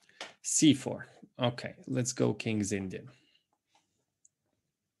 C4. Okay, let's go King's Indian.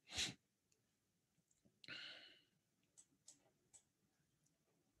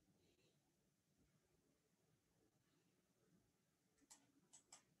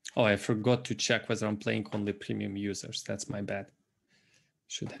 Oh, I forgot to check whether I'm playing only premium users. That's my bad.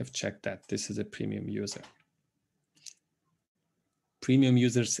 Should have checked that. This is a premium user. Premium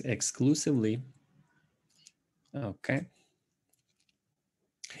users exclusively. Okay.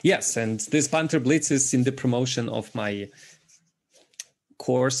 Yes, and this Banter Blitz is in the promotion of my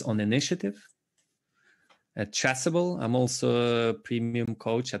course on initiative at Chessable. I'm also a premium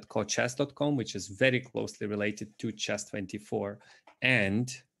coach at coachess.com, which is very closely related to Chess24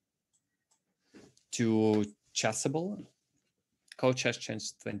 and to Chessable. Coachess,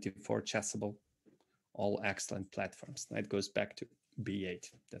 Chess24, Chessable, all excellent platforms. That goes back to B8.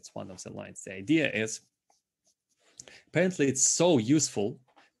 That's one of the lines. The idea is, apparently it's so useful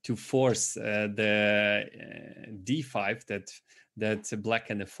to force the d5 that black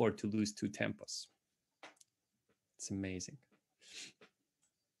can afford to lose 2 tempos. It's amazing.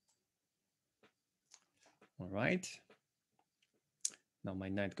 All right. Now my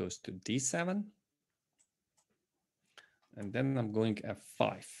knight goes to d7. And then I'm going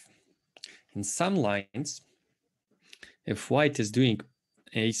f5. In some lines, if white is doing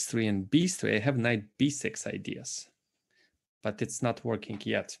h3 and b3, I have knight b6 ideas. But it's not working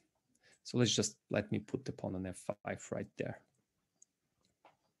yet. So let me put the pawn on f5 right there.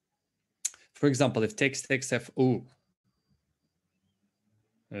 For example, if takes f, oh,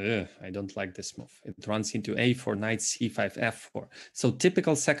 I don't like this move. It runs into a4, knight c5, f4. So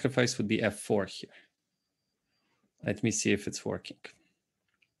typical sacrifice would be f4 here. Let me see if it's working.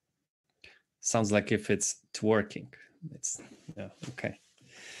 Sounds like if it's working. Yeah, okay.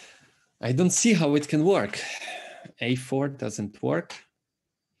 I don't see how it can work. a4 doesn't work.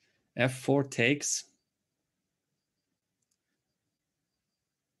 f4 takes.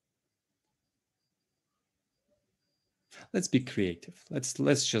 Let's be creative.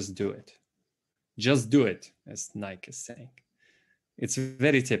 Let's just do it. Just do it, as Nike is saying. It's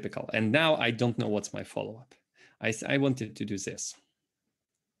very typical. And now I don't know what's my follow-up. I wanted to do this.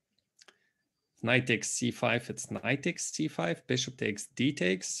 Knight takes c5, it's knight takes c5, bishop takes d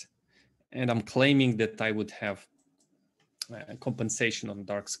takes, and I'm claiming that I would have compensation on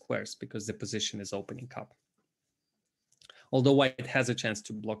dark squares because the position is opening up. Although white has a chance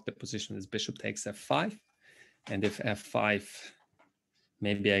to block the position as bishop takes f5, and if f5,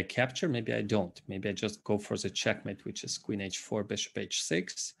 maybe I capture, maybe I don't. Maybe I just go for the checkmate, which is queen h4, bishop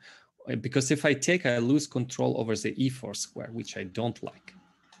h6, because if I take, I lose control over the e4 square, which I don't like.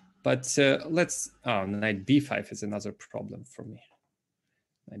 But knight b5 is another problem for me.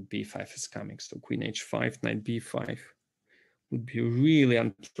 Knight b5 is coming, so queen h5, knight b5 would be really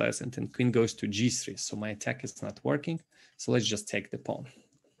unpleasant, and queen goes to g3, so my attack is not working. So let's just take the pawn.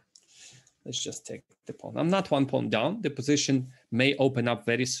 Let's just take the pawn. I'm not one pawn down. The position may open up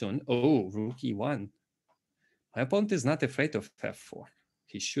very soon. Oh, rook e1. My opponent is not afraid of f4.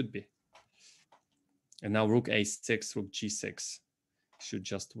 He should be. And now rook a6, rook g6. Should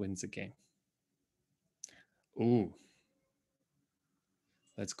just win the game. Ooh.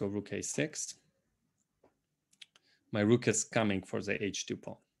 Let's go rook a6. My rook is coming for the h2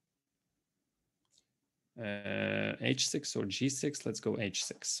 pawn. h6 or g6. Let's go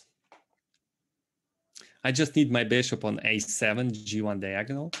h6. I just need my bishop on a7, g1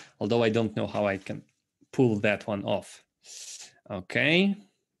 diagonal, although I don't know how I can pull that one off. Okay.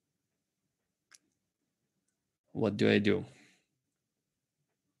 What do I do?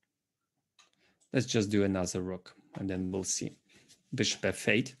 Let's just do another rook, and then we'll see. Bishop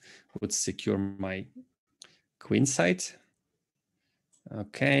f8 would secure my queen side.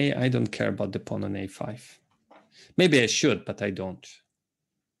 Okay, I don't care about the pawn on a5. Maybe I should, but I don't.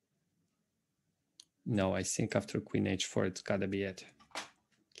 No, I think after queen h4, it's gotta be it.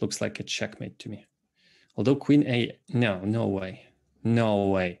 Looks like a checkmate to me. Although queen a, no way. No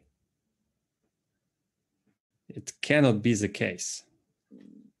way. It cannot be the case.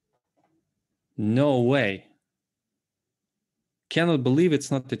 No way. Cannot believe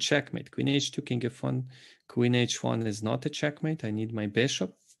it's not a checkmate. Queen h2, king f1, queen h1 is not a checkmate. I need my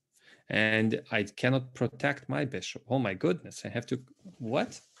bishop. And I cannot protect my bishop. Oh my goodness, I have to,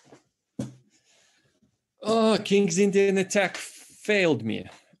 what? Oh, king's Indian attack failed me.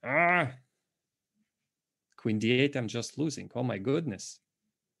 Ah. Queen d8, I'm just losing. Oh my goodness.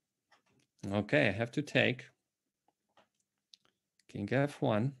 Okay, I have to take king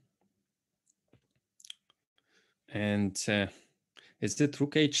f1. And is it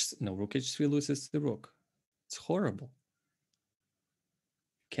rook h? No, rook h3 loses the rook. It's horrible.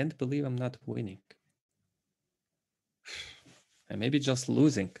 Can't believe I'm not winning. I may be just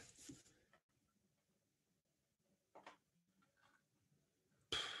losing.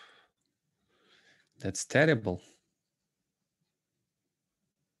 That's terrible.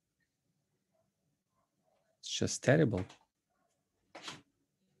 It's just terrible.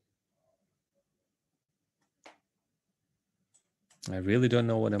 I really don't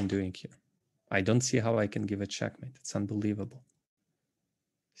know what I'm doing here. I don't see how I can give a checkmate. It's unbelievable.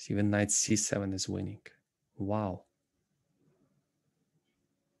 See, even knight c7 is winning. Wow.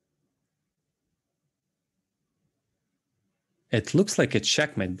 It looks like a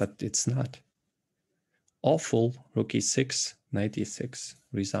checkmate, but it's not. Awful. Rook e6, knight e6,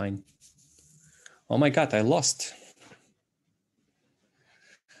 resign. Oh my God, I lost.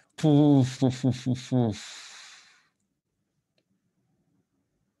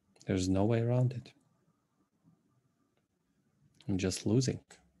 There's no way around it. I'm just losing.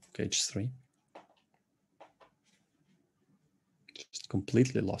 H3. Just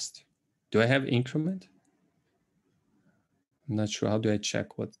completely lost. Do I have increment? I'm not sure. How do I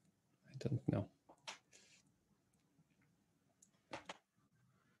check what? I don't know.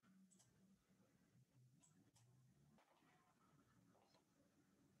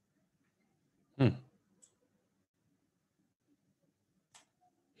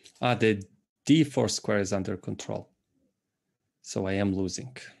 The d4 square is under control. So I am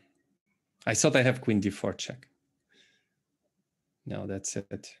losing. I thought I have queen d4 check. No, that's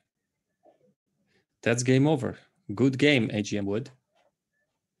it. That's game over. Good game, AGM Wood.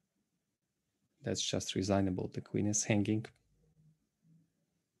 That's just resignable. The queen is hanging.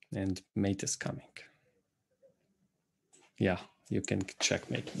 And mate is coming. Yeah, you can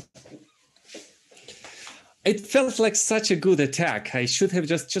checkmate me. It felt like such a good attack. I should have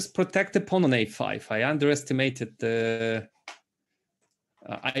just protect the pawn on a5. I underestimated the...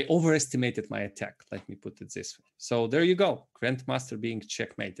 I overestimated my attack, let me put it this way. So there you go. Grandmaster being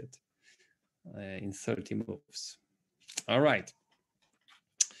checkmated in 30 moves. All right.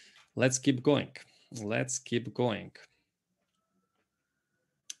 Let's keep going. Let's keep going.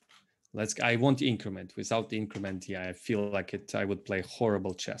 I want increment. Without increment, yeah, I feel like I would play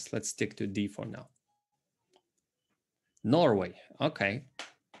horrible chess. Let's stick to d4 now. Norway. Okay.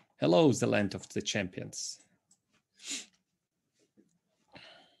 Hello, the land of the champions.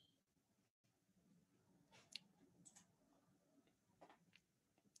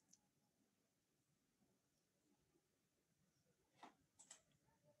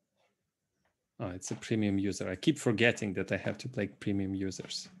 Oh, it's a premium user. I keep forgetting that I have to play premium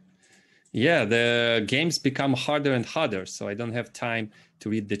users. Yeah, the games become harder and harder, so I don't have time to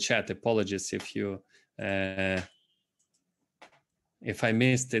read the chat. Apologies if I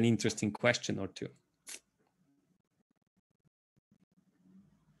missed an interesting question or two.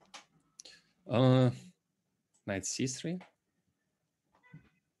 Knight c3.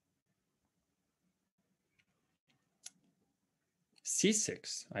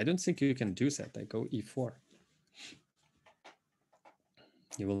 c6. I don't think you can do that. I go e4.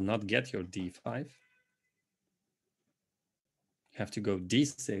 You will not get your d5. You have to go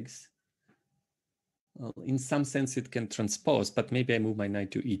d6. Well, in some sense, it can transpose, but maybe I move my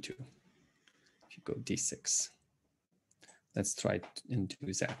knight to e2. If you go d6. Let's try and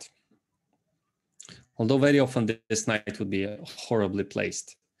do that. Although very often this knight would be horribly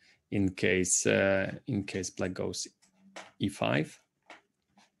placed in case black goes e5.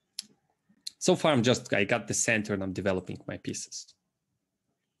 So far, I got the center and I'm developing my pieces.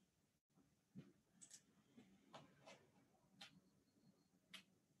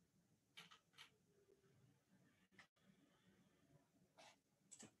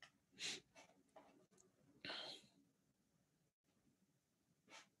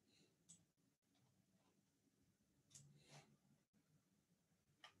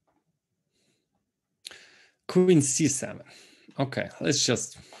 Queen c7. Okay, let's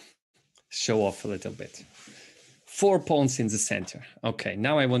just show off a little bit. 4 pawns in the center. Okay,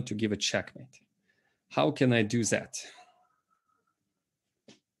 now I want to give a checkmate. How can I do that?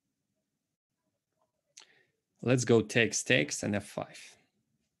 Let's go takes and f5.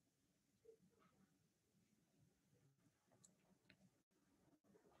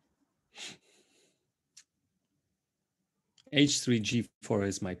 h3 g4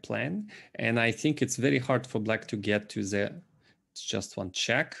 is my plan, and I think it's very hard for black to get to the just one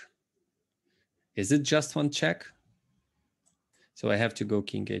check. Is it just one check? So I have to go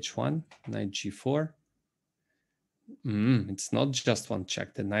king h1, knight g4. It's not just one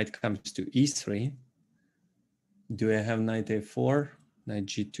check. The knight comes to e3. Do I have knight a4, knight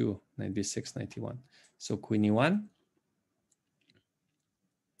g2, knight b6, knight e1? So queen e1,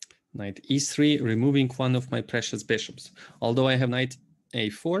 knight e3, removing one of my precious bishops. Although I have knight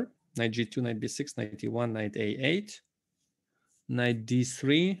a4, knight g2, knight b6, knight e1, knight a8, knight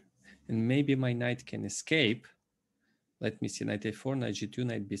d3, and maybe my knight can escape. Let me see, knight a4, knight g2,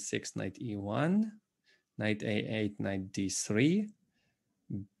 knight b6, knight e1, knight a8, knight d3.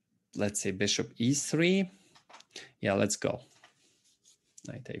 Let's say bishop e3. Yeah, let's go.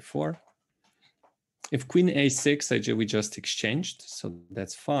 Knight a4. If queen a6, we just exchanged, so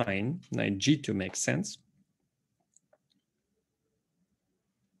that's fine. Knight g2 makes sense.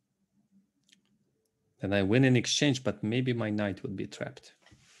 Then I win in exchange, but maybe my knight would be trapped.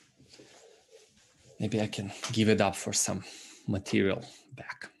 Maybe I can give it up for some material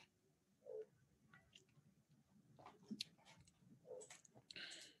back.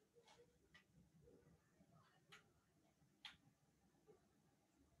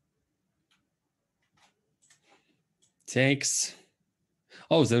 Takes.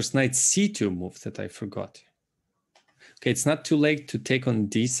 Oh, there's knight c2 move that I forgot. Okay, it's not too late to take on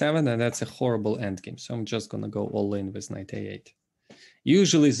d7, and that's a horrible endgame. So I'm just going to go all in with knight a8.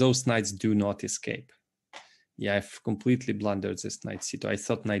 Usually those knights do not escape. Yeah, I've completely blundered this knight c2. I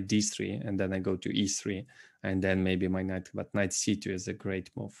thought knight d3, and then I go to e3, and then maybe my knight, but knight c2 is a great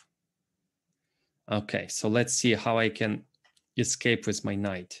move. Okay, so let's see how I can escape with my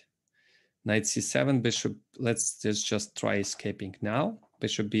knight. Knight c7, bishop, let's just try escaping now.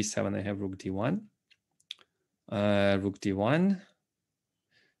 Bishop b7, I have rook d1. Rook d1,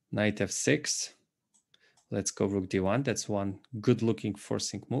 knight f6. Let's go rook d1. That's one good looking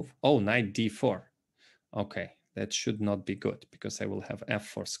forcing move. Oh, knight d4. Okay, that should not be good because I will have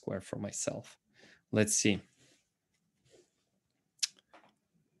f4 square for myself. Let's see.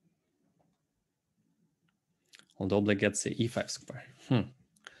 Although black gets the e5 square.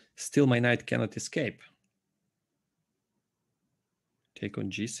 Still my knight cannot escape. Take on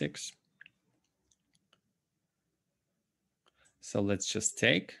g6. So let's just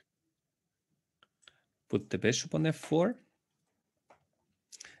take. put the bishop on f4.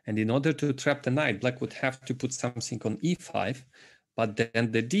 And in order to trap the knight, black would have to put something on e5, but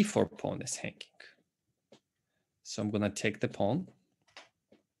then the d4 pawn is hanging. So I'm going to take the pawn.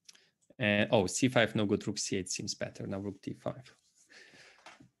 And oh, c5 no good, rook c8 seems better. Now rook d5.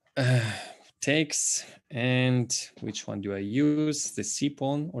 Takes, and which one do I use? The c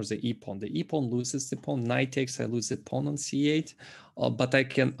pawn or the e pawn? The e pawn loses the pawn. Knight takes, I lose the pawn on c8. But I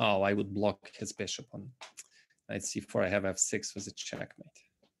can, I would block his bishop on knight c4. I have f6 with a checkmate.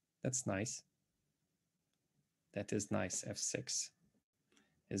 That's nice. That is nice. f6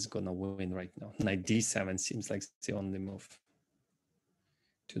 is gonna win right now. Knight d7 seems like the only move.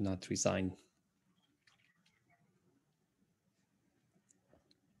 Do not resign.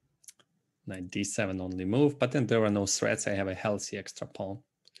 Knight d7 only move, but then there are no threats. I have a healthy extra pawn.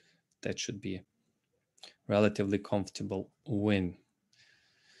 That should be a relatively comfortable win.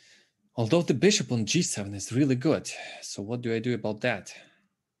 Although the bishop on g7 is really good. So what do I do about that?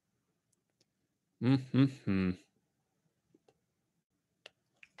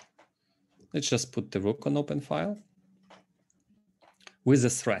 Let's just put the rook on open file with a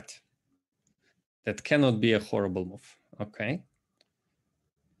threat. That cannot be a horrible move. Okay.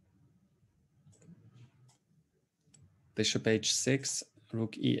 Bishop h6,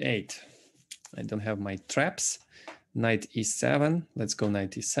 rook e8. I don't have my traps. Knight e7. Let's go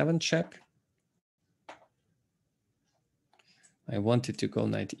knight e7 check. I wanted to go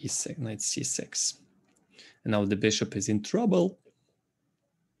knight e6, knight c6. And now the bishop is in trouble.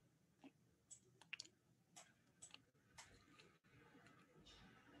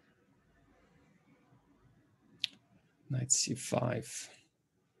 Knight c5.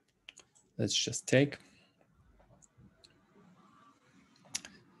 Let's just take.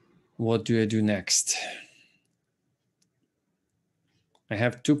 What do I do next? I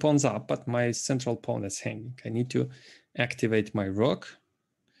have 2 pawns up, but my central pawn is hanging. I need to activate my rook.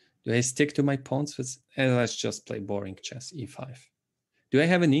 Do I stick to my pawns? Let's just play boring chess, e5. Do I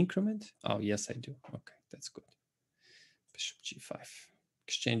have an increment? Oh, yes, I do. Okay, that's good. Bishop g5.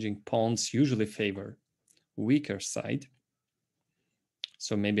 Exchanging pawns usually favor weaker side.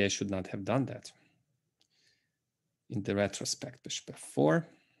 So maybe I should not have done that. In the retrospect, bishop f4.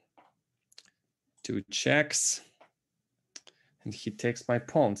 2 checks. And he takes my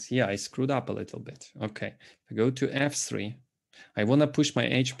pawns. Yeah, I screwed up a little bit. Okay, if I go to f3, I want to push my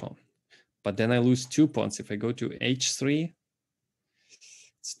h pawn. But then I lose 2 pawns. If I go to h3,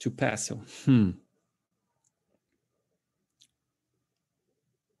 it's too passive.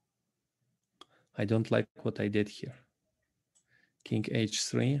 I don't like what I did here. King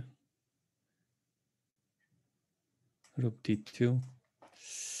h3. Rook d2.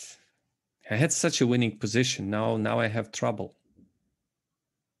 I had such a winning position. Now I have trouble.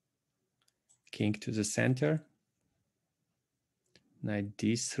 King to the center. Knight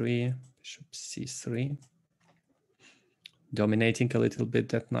d3. Bishop c3. Dominating a little bit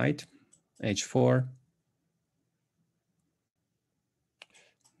that knight. h4.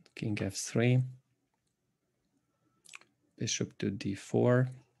 King f3. Bishop to d4.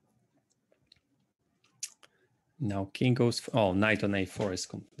 Now king goes, knight on a4 is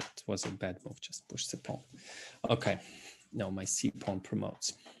complete. It was a bad move, just push the pawn. Okay, now my c pawn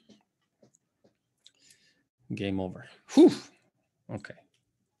promotes. Game over. Whew. Okay,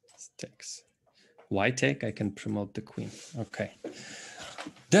 this takes. White take, I can promote the queen. Okay,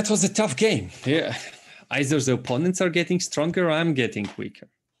 that was a tough game. Yeah, either the opponents are getting stronger or I'm getting weaker.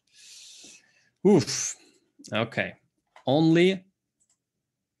 Oof. Okay, only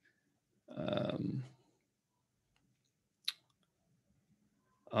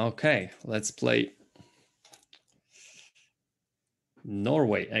okay, let's play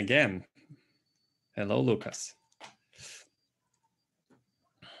Norway again. Hello, Lucas.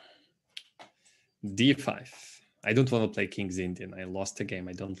 D5. I don't want to play King's Indian. I lost the game.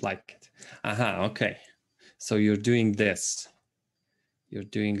 I don't like it. Aha, okay. So you're doing this. You're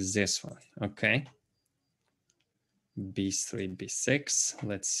doing this one. Okay. B3, B6.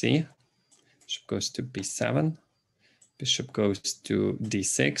 Let's see. Bishop goes to B7. Bishop goes to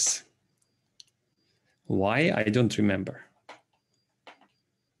D6. Why? I don't remember.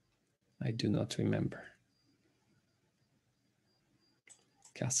 I do not remember.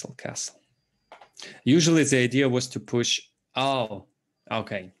 Castle, castle. Usually the idea was to push. Oh,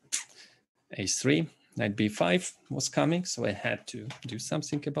 okay. A3, knight b5 was coming, so I had to do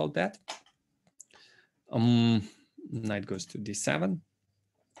something about that. Knight goes to d7.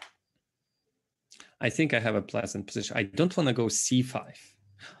 I think I have a pleasant position. I don't want to go c5,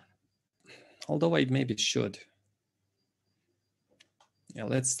 although I maybe should. Yeah,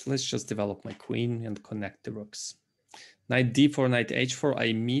 let's just develop my queen and connect the rooks. Knight d4, knight h4,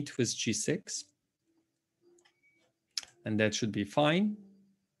 I meet with g6. And that should be fine.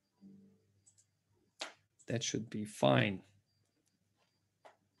 That should be fine.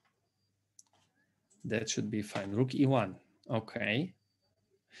 That should be fine. Rook e1. Okay.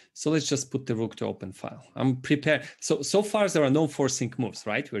 So let's just put the rook to open file. I'm prepared. So far there are no forcing moves,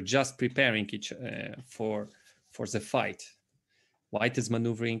 right? We're just preparing each for the fight. White is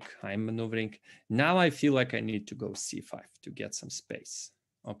maneuvering. I'm maneuvering. Now I feel like I need to go c5 to get some space.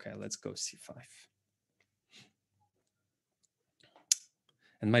 Okay, let's go c5.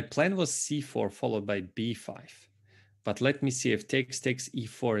 And my plan was c4 followed by b5. But let me see if takes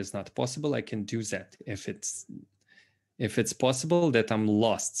e4 is not possible. I can do that. If it's possible, that I'm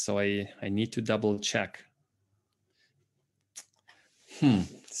lost. So I need to double check.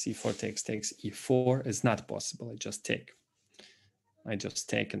 C4 takes e4 is not possible. I just take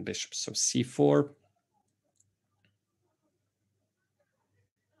and bishop. So c4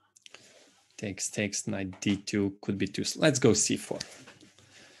 takes knight d2 could be too. Let's go c4.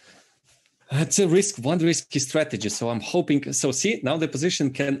 That's a risk, one risky strategy. So I'm hoping. So see, now the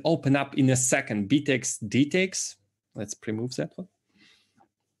position can open up in a second. B takes, D takes. Let's pre-move that one.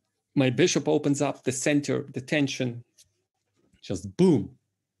 My bishop opens up the center, the tension. Just boom.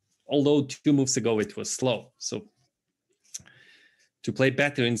 Although 2 moves ago it was slow. So to play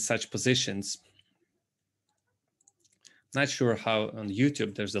better in such positions, not sure how on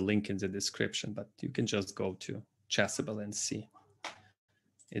YouTube, there's a link in the description, but you can just go to Chessable and see.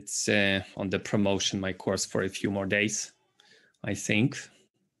 It's on the promotion, my course for a few more days, I think.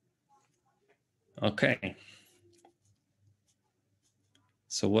 Okay.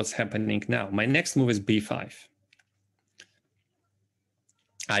 So what's happening now? My next move is b5.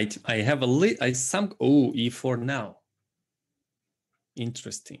 I have some, oh, e4 now.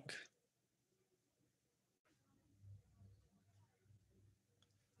 Interesting.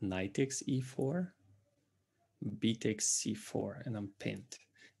 Knight takes e4, b takes c4, and I'm pinned.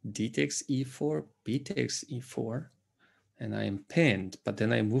 D takes e4, b takes e4, and I am pinned. But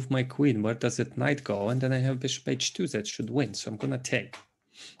then I move my queen. Where does it knight go? And then I have bishop h2 that should win. So I'm gonna take.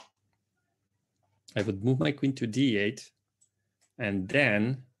 I would move my queen to d8, and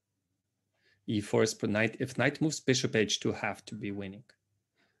then e4 is per knight. If knight moves, bishop h2 have to be winning.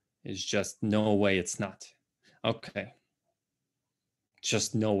 It's just no way it's not. Okay.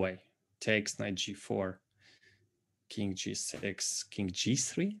 Just no way. Takes knight g4, king g6, king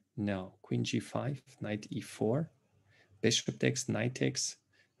g3? No, queen g5, knight e4, bishop takes, knight takes,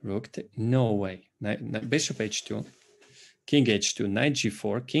 rook no way. Bishop h2, king h2, knight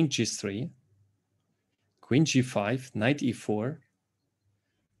g4, king g3, queen g5, knight e4,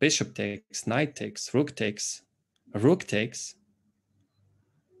 bishop takes, knight takes, rook takes,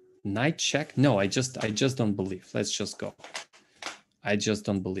 knight check. No, I just don't believe. Let's just go. I just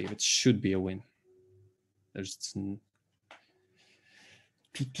don't believe. It should be a win. There's king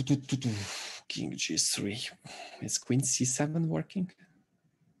g3. Is queen c7 working?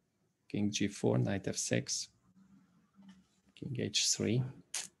 King g4, knight f6, king h3.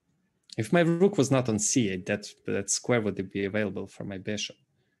 If my rook was not on c8, that square would be available for my bishop.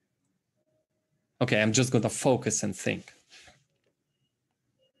 Okay, I'm just going to focus and think.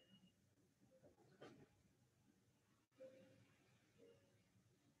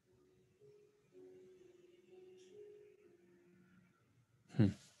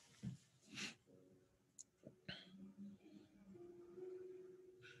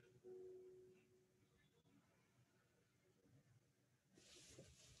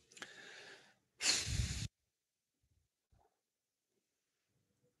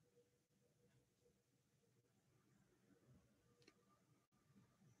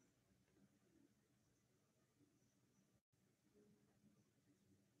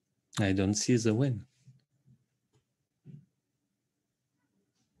 I don't see the win.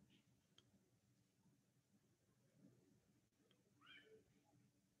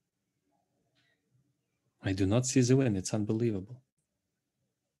 I do not see the win. It's unbelievable.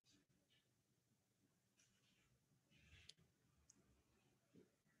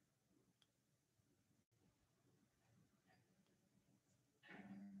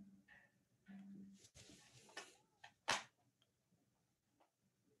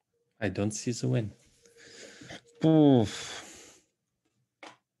 I don't see the win. Oof.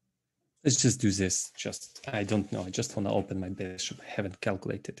 Let's just do this. I don't know. I just want to open my bishop. I haven't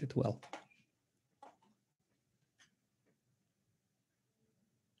calculated it well.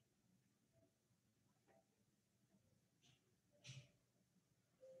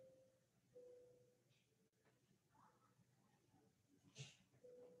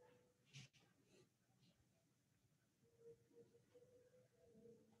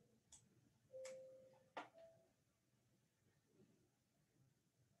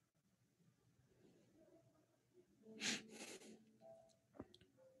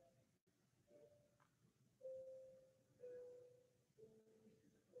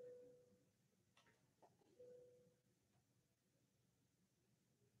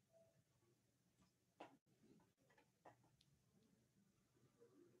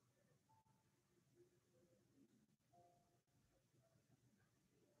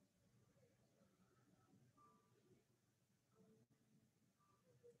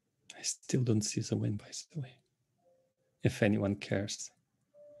 I still don't see the win, by the way, if anyone cares.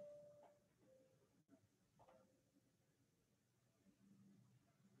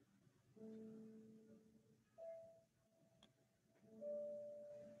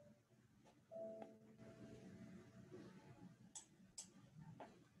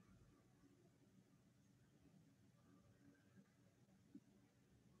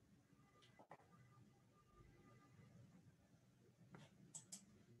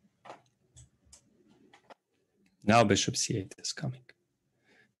 Now bishop c8 is coming.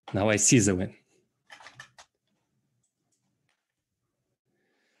 Now I see the win.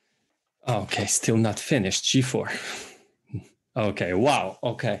 Okay, still not finished. G4. Okay, wow.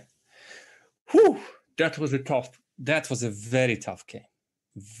 Okay. Whew, that was a very tough game.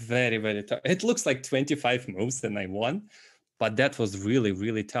 Very, very tough. It looks like 25 moves and I won, but that was really,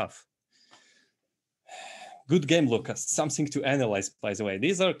 really tough. Good game, Lucas. Something to analyze, by the way.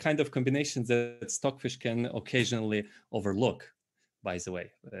 These are kind of combinations that Stockfish can occasionally overlook, by the way.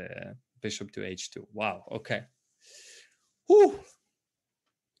 Bishop to h2. Wow, okay. Whew.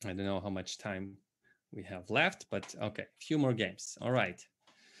 I don't know how much time we have left, but okay, a few more games. All right.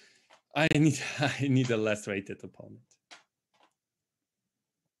 I need a less rated opponent.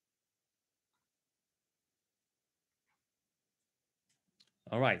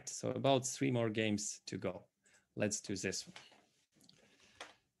 All right, so about 3 more games to go. Let's do this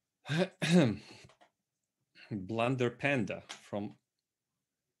one. Blunder Panda from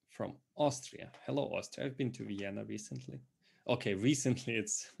Austria. Hello, Austria. I've been to Vienna recently. Okay, recently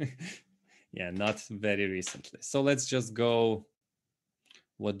it's yeah, not very recently. So let's just go.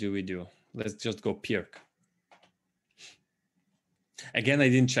 What do we do? Let's just go Pirk. Again, I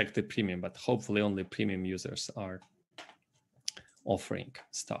didn't check the premium, but hopefully only premium users are offering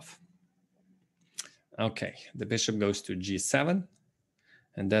stuff. Okay, the bishop goes to g7,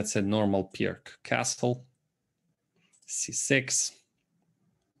 and that's a normal Pirk castle. c6.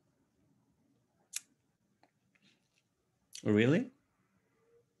 Really?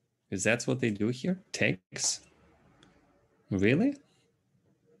 Is that what they do here? Takes? Really?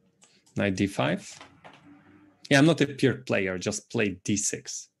 Knight d5? Yeah, I'm not a Pirk player, just played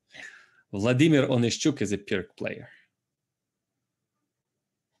d6. Vladimir Onishchuk is a Pirk player.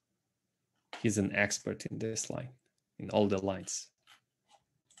 He's an expert in this line, in all the lines.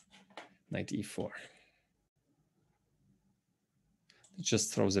 Knight e4. It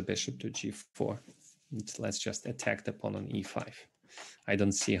just throws a bishop to g4. Let's just attack the pawn on e5. I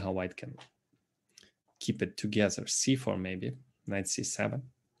don't see how white can keep it together. c4 maybe. Knight c7.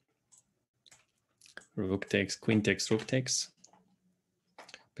 Rook takes, queen takes, rook takes.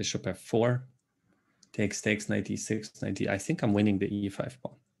 Bishop f4. Takes, knight e6, knight e. I think I'm winning the e5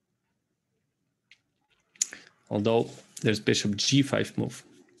 pawn. Although there's bishop g5 move.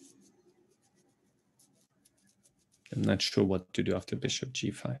 I'm not sure what to do after bishop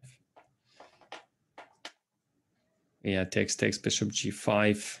g5. Yeah, takes, bishop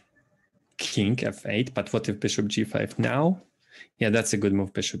g5, king f8. But what if bishop g5 now? Yeah, that's a good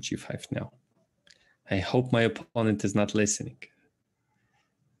move, bishop g5 now. I hope my opponent is not listening.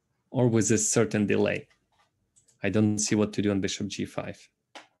 Or with a certain delay. I don't see what to do on bishop g5.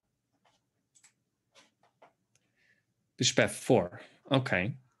 Bishop f4.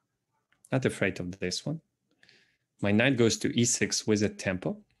 Okay. Not afraid of this one. My knight goes to e6 with a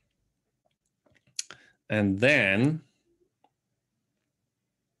tempo. And then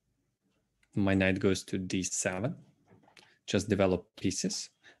my knight goes to d7. Just develop pieces.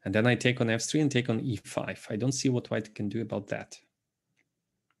 And then I take on f3 and take on e5. I don't see what white can do about that.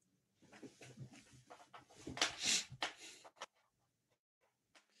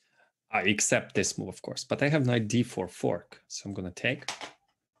 I accept this move, of course, but I have knight d4 fork, so I'm going to take.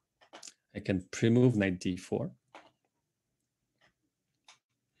 I can pre-move knight d4.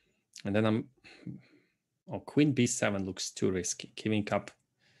 And then queen b7 looks too risky, giving up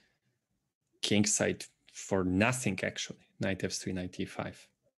king side for nothing, actually. Knight f3, knight e5.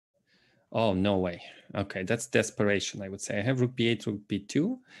 Oh, no way. Okay, that's desperation, I would say. I have rook b8, rook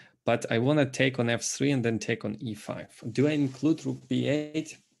b2, but I want to take on f3 and then take on e5. Do I include rook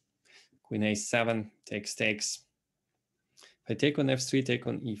b8? Queen a7, takes. If I take on f3, take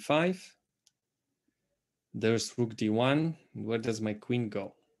on e5, there's rook d1. Where does my queen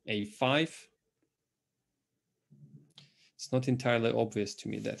go? a5. It's not entirely obvious to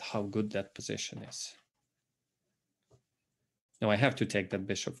me that how good that position is. No, I have to take that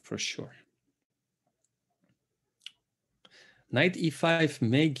bishop for sure. Knight e5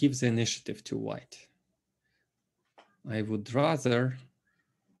 may give the initiative to white. I would rather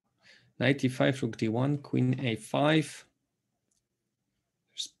knight e5, rook d1, queen a5.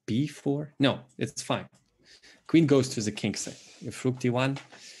 There's b4. No, it's fine. Queen goes to the king side. If rook d1,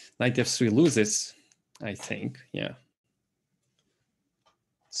 knight f3 loses, I think, yeah.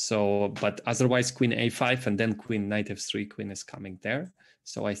 So, but otherwise queen a5 and then queen knight f3, queen is coming there.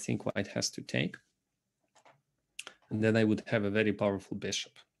 So I think white has to take. And then I would have a very powerful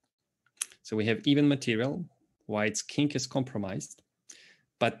bishop. So we have even material. White's king is compromised.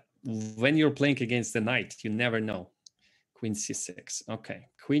 But when you're playing against the knight, you never know. Queen c6. Okay,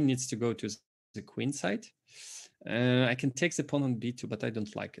 queen needs to go to the queen side. I can take the pawn on b2, but I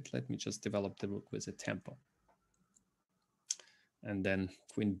don't like it. Let me just develop the rook with a tempo. And then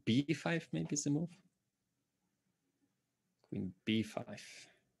queen b5 maybe is the move. Queen b5.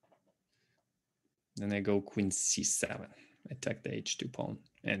 Then I go queen c7. Attack the h2 pawn.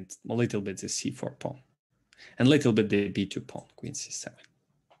 And a little bit the c4 pawn. And a little bit the b2 pawn, queen c7.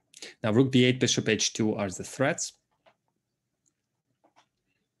 Now rook b8, bishop h2 are the threats.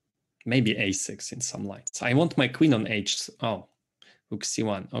 Maybe a6 in some lines. I want my queen on h. Oh, rook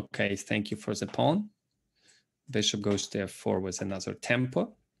c1. Okay, thank you for the pawn. Bishop goes to f4 with another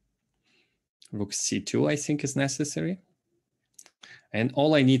tempo. Rook c2, I think, is necessary. And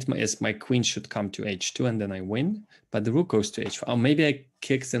all I need is my queen should come to h2 and then I win. But the rook goes to h5. Oh, maybe I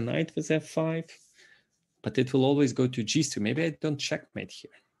kick the knight with f5. But it will always go to g3. Maybe I don't checkmate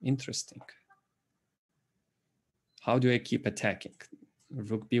here. Interesting. How do I keep attacking?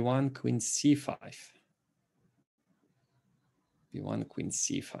 Rook b1, queen c5. b1, queen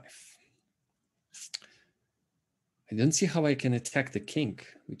c5. I don't see how I can attack the king,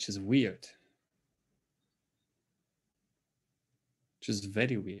 which is weird. Which is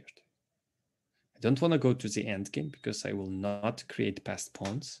very weird. I don't want to go to the endgame because I will not create passed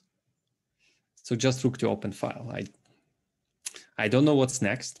pawns. So just rook to open file. I don't know what's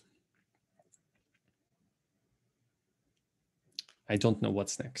next. I don't know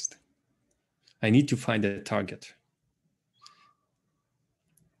what's next. I need to find a target.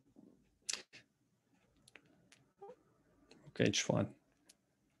 Rook h1.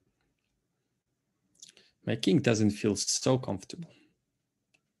 My king doesn't feel so comfortable.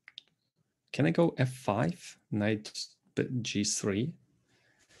 Can I go f5, knight g3?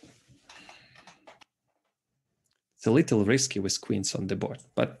 It's a little risky with queens on the board,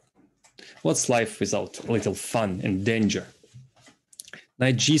 but what's life without a little fun and danger?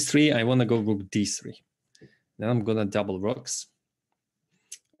 Knight g3, I want to go rook d3. Then I'm going to double rooks.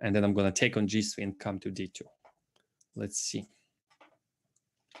 And then I'm going to take on g3 and come to d2. Let's see.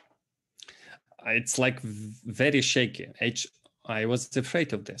 It's like very shaky. I was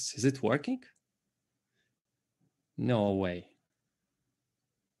afraid of this. Is it working? No way.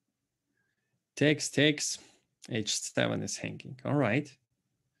 Takes. h7 is hanging. All right.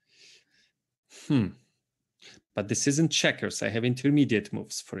 But this isn't checkers. I have intermediate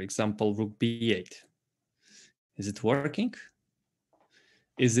moves. For example, rook b8. Is it working?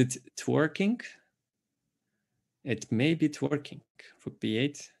 Is it working? It may be working. Rook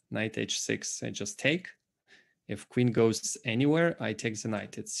b8, knight h6, I just take. If queen goes anywhere, I take the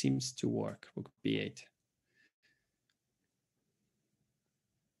knight. It seems to work. Rook b8.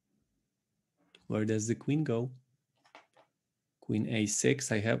 Where does the queen go? Queen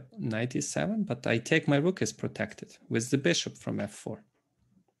a6, I have knight e7, but I take my rook is protected with the bishop from f4.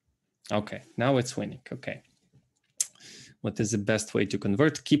 Okay, now it's winning. Okay. What is the best way to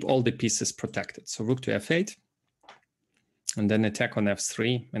convert? Keep all the pieces protected. So rook to f8, and then attack on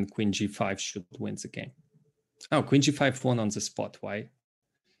f3, and queen g5 should win the game. Oh, queen g5 won on the spot. Why?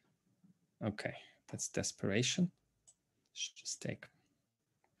 Okay, that's desperation. Should just take.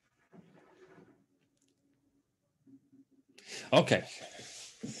 Okay.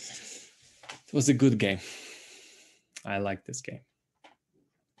 It was a good game. I like this game.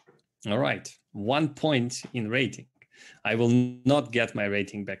 All right, 1 point in rating. I will not get my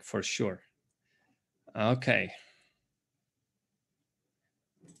rating back for sure. Okay.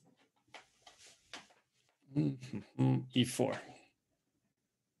 E4.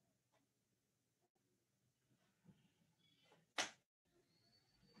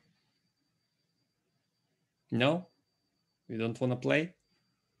 No? You don't want to play?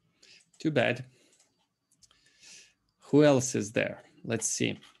 Too bad. Who else is there? Let's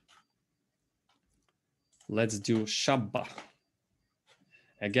see. Let's do Shabba.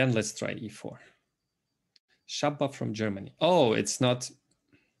 Again, let's try E4. Shabba from Germany. Oh, it's not.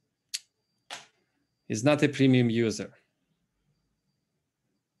 He's not a premium user.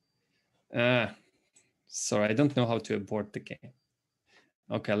 Sorry, I don't know how to abort the game.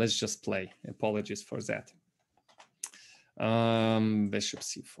 Okay, let's just play. Apologies for that. Bishop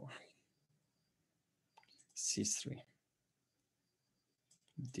c4. c3.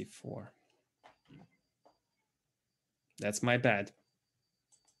 d4. That's my bad.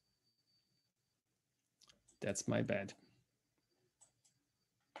 That's my bad.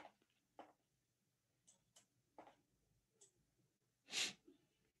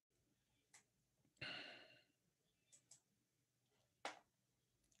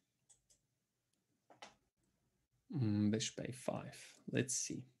 Bishop a5. Let's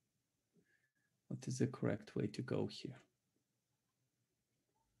see. What is the correct way to go here?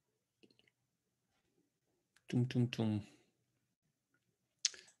 Tum, tum, tum.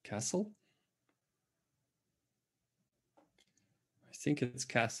 Castle? I think it's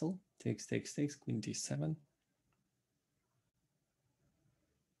castle. Takes, takes, takes. Queen d7.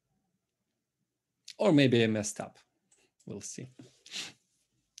 Or maybe I messed up. We'll see.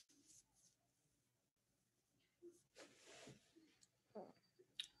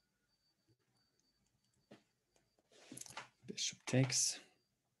 Bishop takes.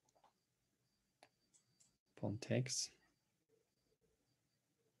 Pawn takes.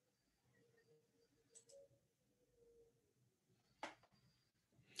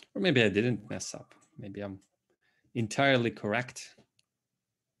 Or maybe I didn't mess up. Maybe I'm entirely correct.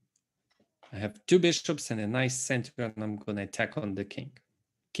 I have two bishops and a nice center, and I'm going to attack on the king.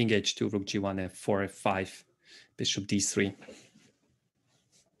 King h2, rook g1, f4, f5, bishop d3.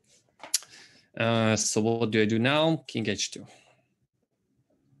 So what do I do now? King h2.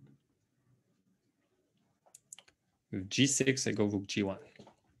 With g6, I go rook g1.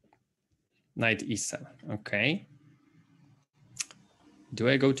 Knight e7. Okay. Do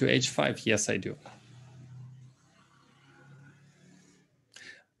I go to h5? Yes, I do.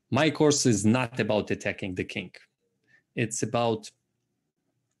 My course is not about attacking the king. It's about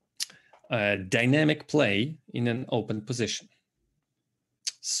dynamic play in an open position.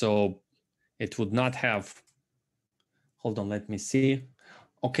 So it would not have, hold on, let me see.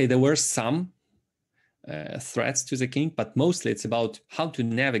 Okay, there were some threats to the king, but mostly it's about how to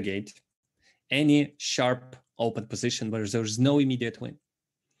navigate any sharp open position where there's no immediate win,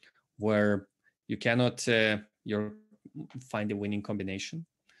 where you cannot find a winning combination,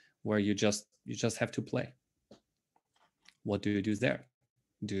 where you just have to play. What do you do there?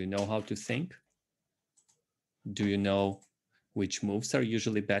 Do you know how to think? Do you know which moves are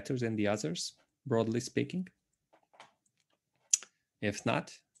usually better than the others, broadly speaking? If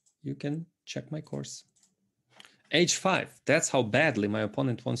not, you can check my course. h5, that's how badly my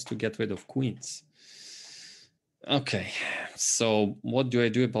opponent wants to get rid of queens. Okay, so what do I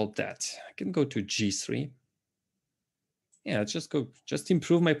do about that? I can go to g3. Yeah, just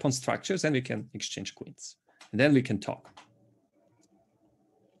improve my pawn structures and we can exchange queens. And then we can talk.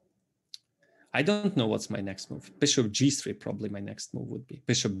 I don't know what's my next move. Bishop g3, probably my next move would be.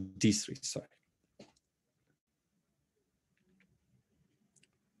 Bishop d3, sorry.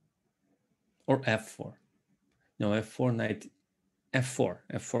 Or f4. No, f4, knight, f4.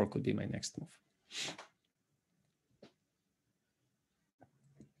 f4 could be my next move.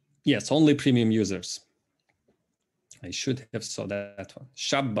 Yes, only premium users. I should have saw that one.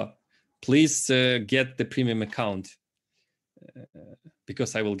 Shabba, please get the premium account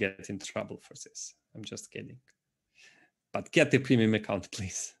because I will get in trouble for this. I'm just kidding. But get the premium account,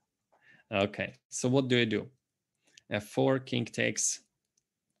 please. Okay, so what do I do? f4, king takes,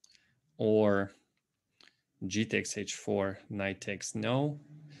 or g takes h4, knight takes, no.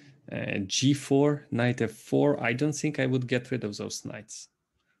 g4, knight f4, I don't think I would get rid of those knights.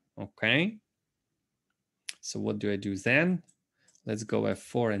 Okay. So what do I do then? Let's go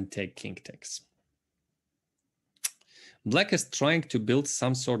f4 and take king takes. Black is trying to build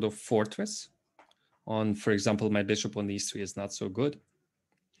some sort of fortress on, for example, my bishop on e3 is not so good.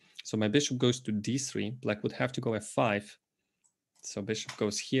 So my bishop goes to d3. Black would have to go f5. So bishop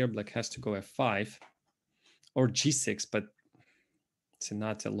goes here. Black has to go f5 or g6, but it's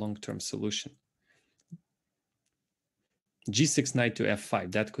not a long-term solution. g6 knight to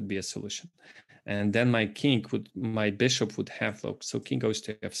f5, that could be a solution. And then my bishop would have, look, so king goes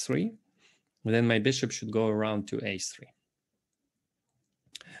to f3. And then my bishop should go around to a3.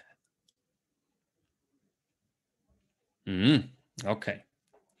 Okay.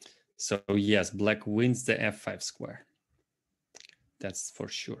 So yes, black wins the f5 square. That's for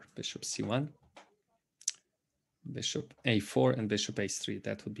sure. Bishop c1, bishop a4, and bishop a3.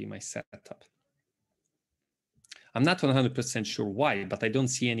 That would be my setup. I'm not 100% sure why, but I don't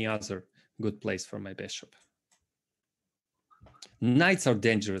see any other good place for my bishop. Knights are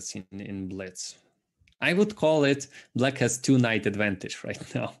dangerous in Blitz. I would call it black has 2 knight advantage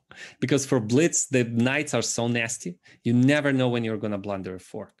right now. Because for Blitz, the knights are so nasty. You never know when you're going to blunder a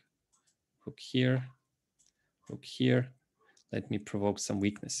fork. Rook here, rook here. Let me provoke some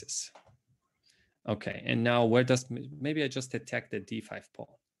weaknesses. Okay, and now where does, maybe I just attack the d5 pawn.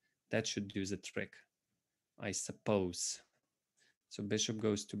 That should do the trick, I suppose. So bishop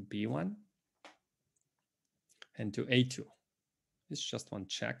goes to b1 and to a2. It's just one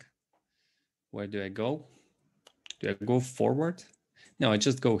check. Where do I go? Do I go forward? No, I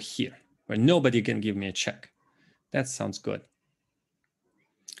just go here, where nobody can give me a check. That sounds good.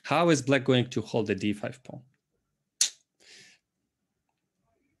 How is black going to hold the d5 pawn?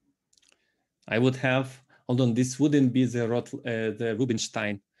 I would have, hold on, this wouldn't be the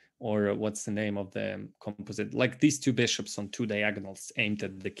Rubinstein, or what's the name of the composite, like these two bishops on two diagonals aimed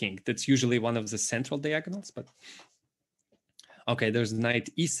at the king. That's usually one of the central diagonals, but okay, there's knight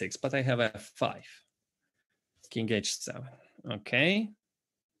e6, but I have f5. King h7, okay.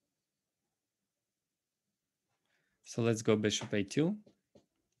 So let's go bishop a2.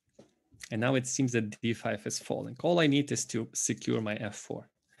 And now it seems that d5 is falling. All I need is to secure my f4.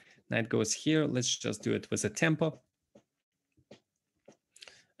 Knight goes here. Let's just do it with a tempo.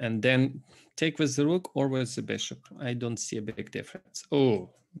 And then take with the rook or with the bishop. I don't see a big difference. Oh,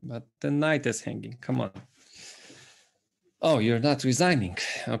 but the knight is hanging. Come on. Oh, you're not resigning.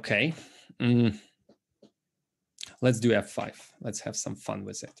 Okay. Let's do f5. Let's have some fun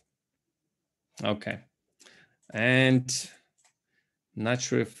with it. Okay. And not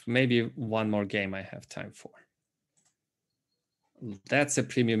sure if maybe one more game I have time for. That's a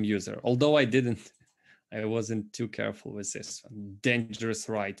premium user. Although I wasn't too careful with this one. Dangerous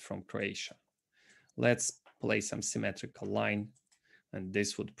right from Croatia. Let's play some symmetrical line, and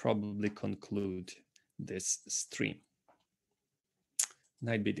this would probably conclude this stream.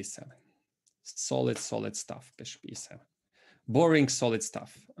 Knight bd7. Solid stuff. Bishop e7. Boring, solid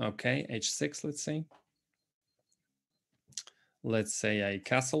stuff. Okay, h6, let's say. Let's say I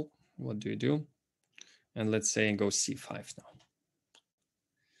castle. What do you do? And let's say I go c5 now.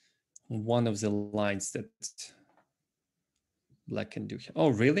 One of the lines that black can do here. Oh,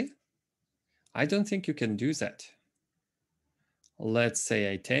 really? I don't think you can do that. Let's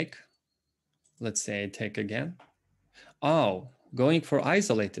say I take. Let's say I take again. Oh, going for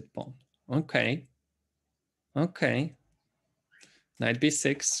isolated pawn. Okay. Okay. Knight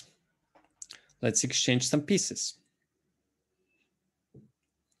b6. Let's exchange some pieces.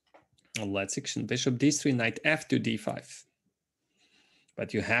 Let's exchange bishop d3, knight f2, d5.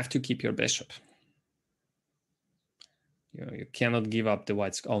 But you have to keep your bishop. You cannot give up the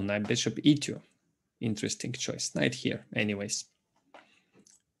whites. Oh, knight bishop e2. Interesting choice. Knight here, anyways.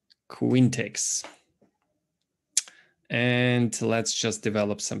 Queen takes. And let's just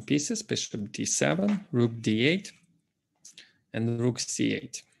develop some pieces. Bishop d7, rook d8, and rook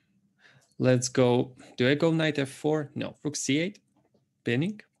c8. Let's go. Do I go knight f4? No. Rook c8,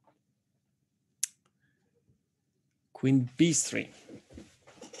 pinning. Queen b3.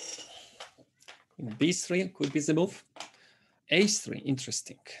 Queen b3 could be the move. a3,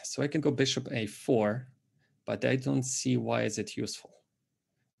 interesting. So I can go bishop a4, but I don't see why is it useful.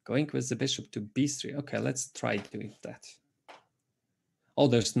 Going with the bishop to b3. Okay, let's try doing that. Oh,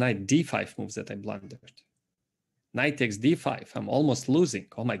 there's knight d5 moves that I blundered. Knight takes d5. I'm almost losing.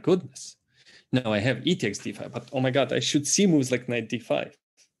 Oh my goodness. No, I have e takes d5, but oh my god, I should see moves like knight d5.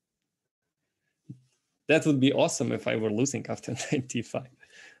 That would be awesome if I were losing after knight d5.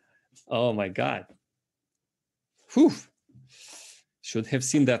 Oh my god. Whew. Should have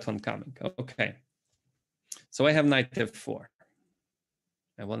seen that one coming. Okay. So I have knight f4.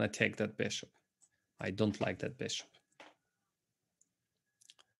 I want to take that bishop. I don't like that bishop.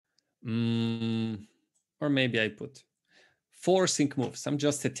 Or maybe I put forcing moves. I'm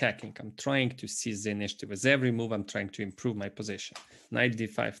just attacking. I'm trying to seize the initiative. With every move, I'm trying to improve my position. Knight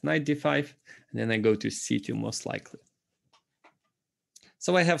d5, and then I go to c2 most likely.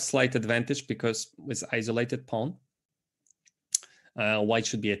 So I have slight advantage because with isolated pawn, white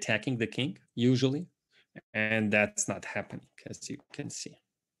should be attacking the king, usually. And that's not happening, as you can see.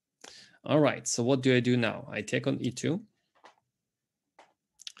 All right, so what do I do now? I take on e2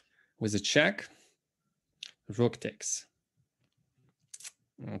 with a check. Rook takes.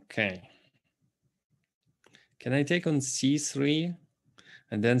 Okay. Can I take on c3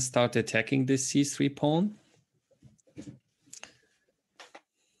 and then start attacking the c3 pawn?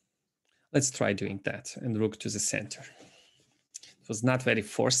 Let's try doing that and rook to the center. It was not very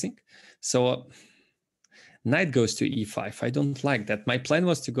forcing. So knight goes to e5. I don't like that. My plan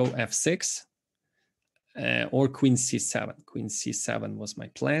was to go f6 or queen c7. Queen c7 was my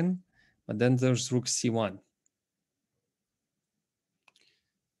plan, but then there's rook c1.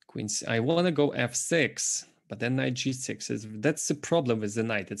 Queen c, I want to go f6, but then knight g6 that's the problem with the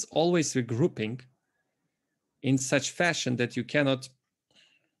knight. It's always regrouping in such fashion that you cannot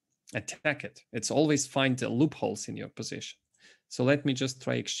attack it. It's always find the loopholes in your position. So let me just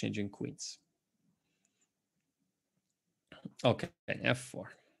try exchanging queens. Okay, f4.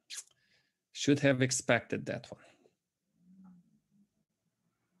 Should have expected that one.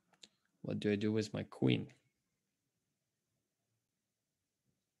 What do I do with my queen?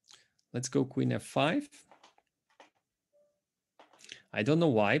 Let's go queen f5. I don't know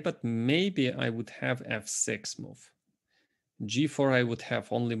why, but maybe I would have f6 move. g4, I would have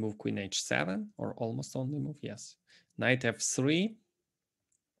only move queen h7, or almost only move, yes. Knight f3.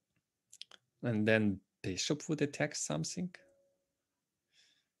 And then bishop would attack something.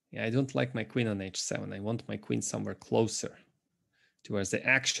 Yeah, I don't like my queen on h7. I want my queen somewhere closer to where the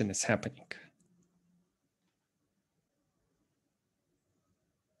action is happening.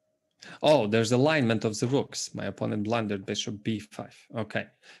 Oh, there's alignment of the rooks. My opponent blundered bishop b5. Okay,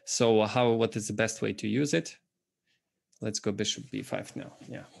 so what is the best way to use it? Let's go bishop b5 now.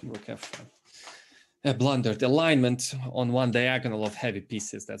 Yeah, rook f1. Blundered alignment on one diagonal of heavy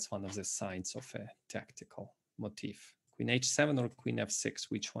pieces. That's one of the signs of a tactical motif. Queen h7 or queen f6,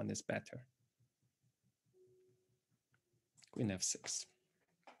 which one is better? Queen f6.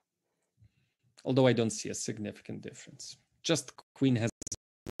 Although I don't see a significant difference. Just queen has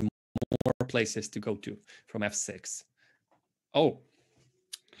more places to go to from f6. Oh.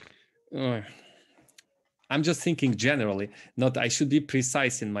 I'm just thinking generally, not I should be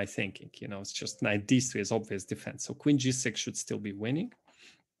precise in my thinking. You know, it's just knight d3 is obvious defense. So queen g6 should still be winning.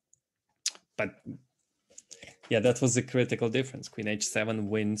 But yeah, that was the critical difference. Queen h7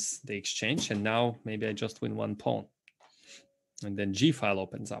 wins the exchange, and now maybe I just win one pawn. And then g file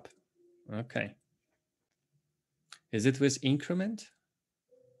opens up. Okay. Is it with increment?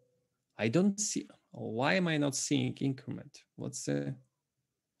 I don't see. Why am I not seeing increment? What's the...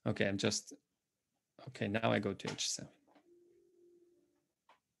 Okay, I'm just... Okay, now I go to h7.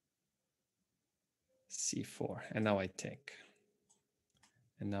 c4, and now I take.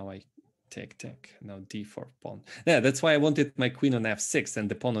 And now I take. Now d4 pawn. Yeah, that's why I wanted my queen on f6,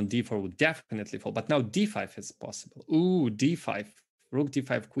 and the pawn on d4 would definitely fall. But now d5 is possible. Ooh, d5, rook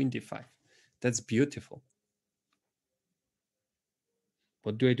d5, queen d5. That's beautiful.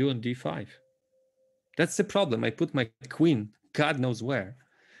 What do I do on d5? That's the problem. I put my queen, God knows where.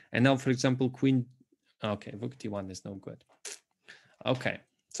 And now, for example, queen... Okay, rook d1 is no good. Okay,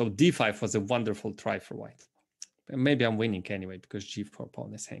 so d5 was a wonderful try for white. Maybe I'm winning anyway because g4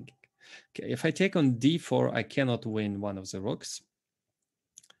 pawn is hanging. Okay, if I take on d4, I cannot win one of the rooks.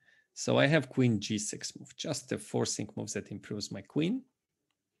 So I have queen g6 move, just a forcing move that improves my queen.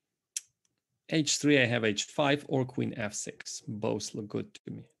 h3, I have h5 or queen f6. Both look good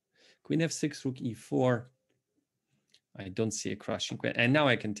to me. Queen f6, rook e4. I don't see a crushing queen. And now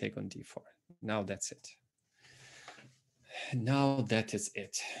I can take on d4. Now that's it. Now that is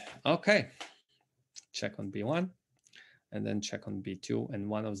it. Okay. Check on b1 and then check on b2. And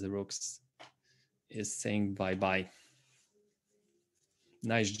one of the rooks is saying bye-bye.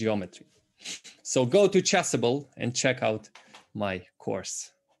 Nice geometry. So go to Chessable and check out my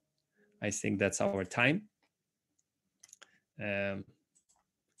course. I think that's our time.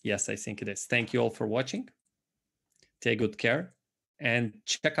 Yes, I think it is. Thank you all for watching. Take good care and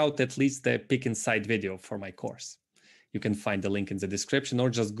check out at least the pick inside video for my course. You can find the link in the description or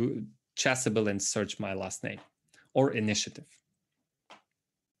just go Chessable and search my last name or initiative.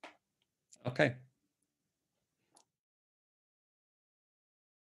 Okay.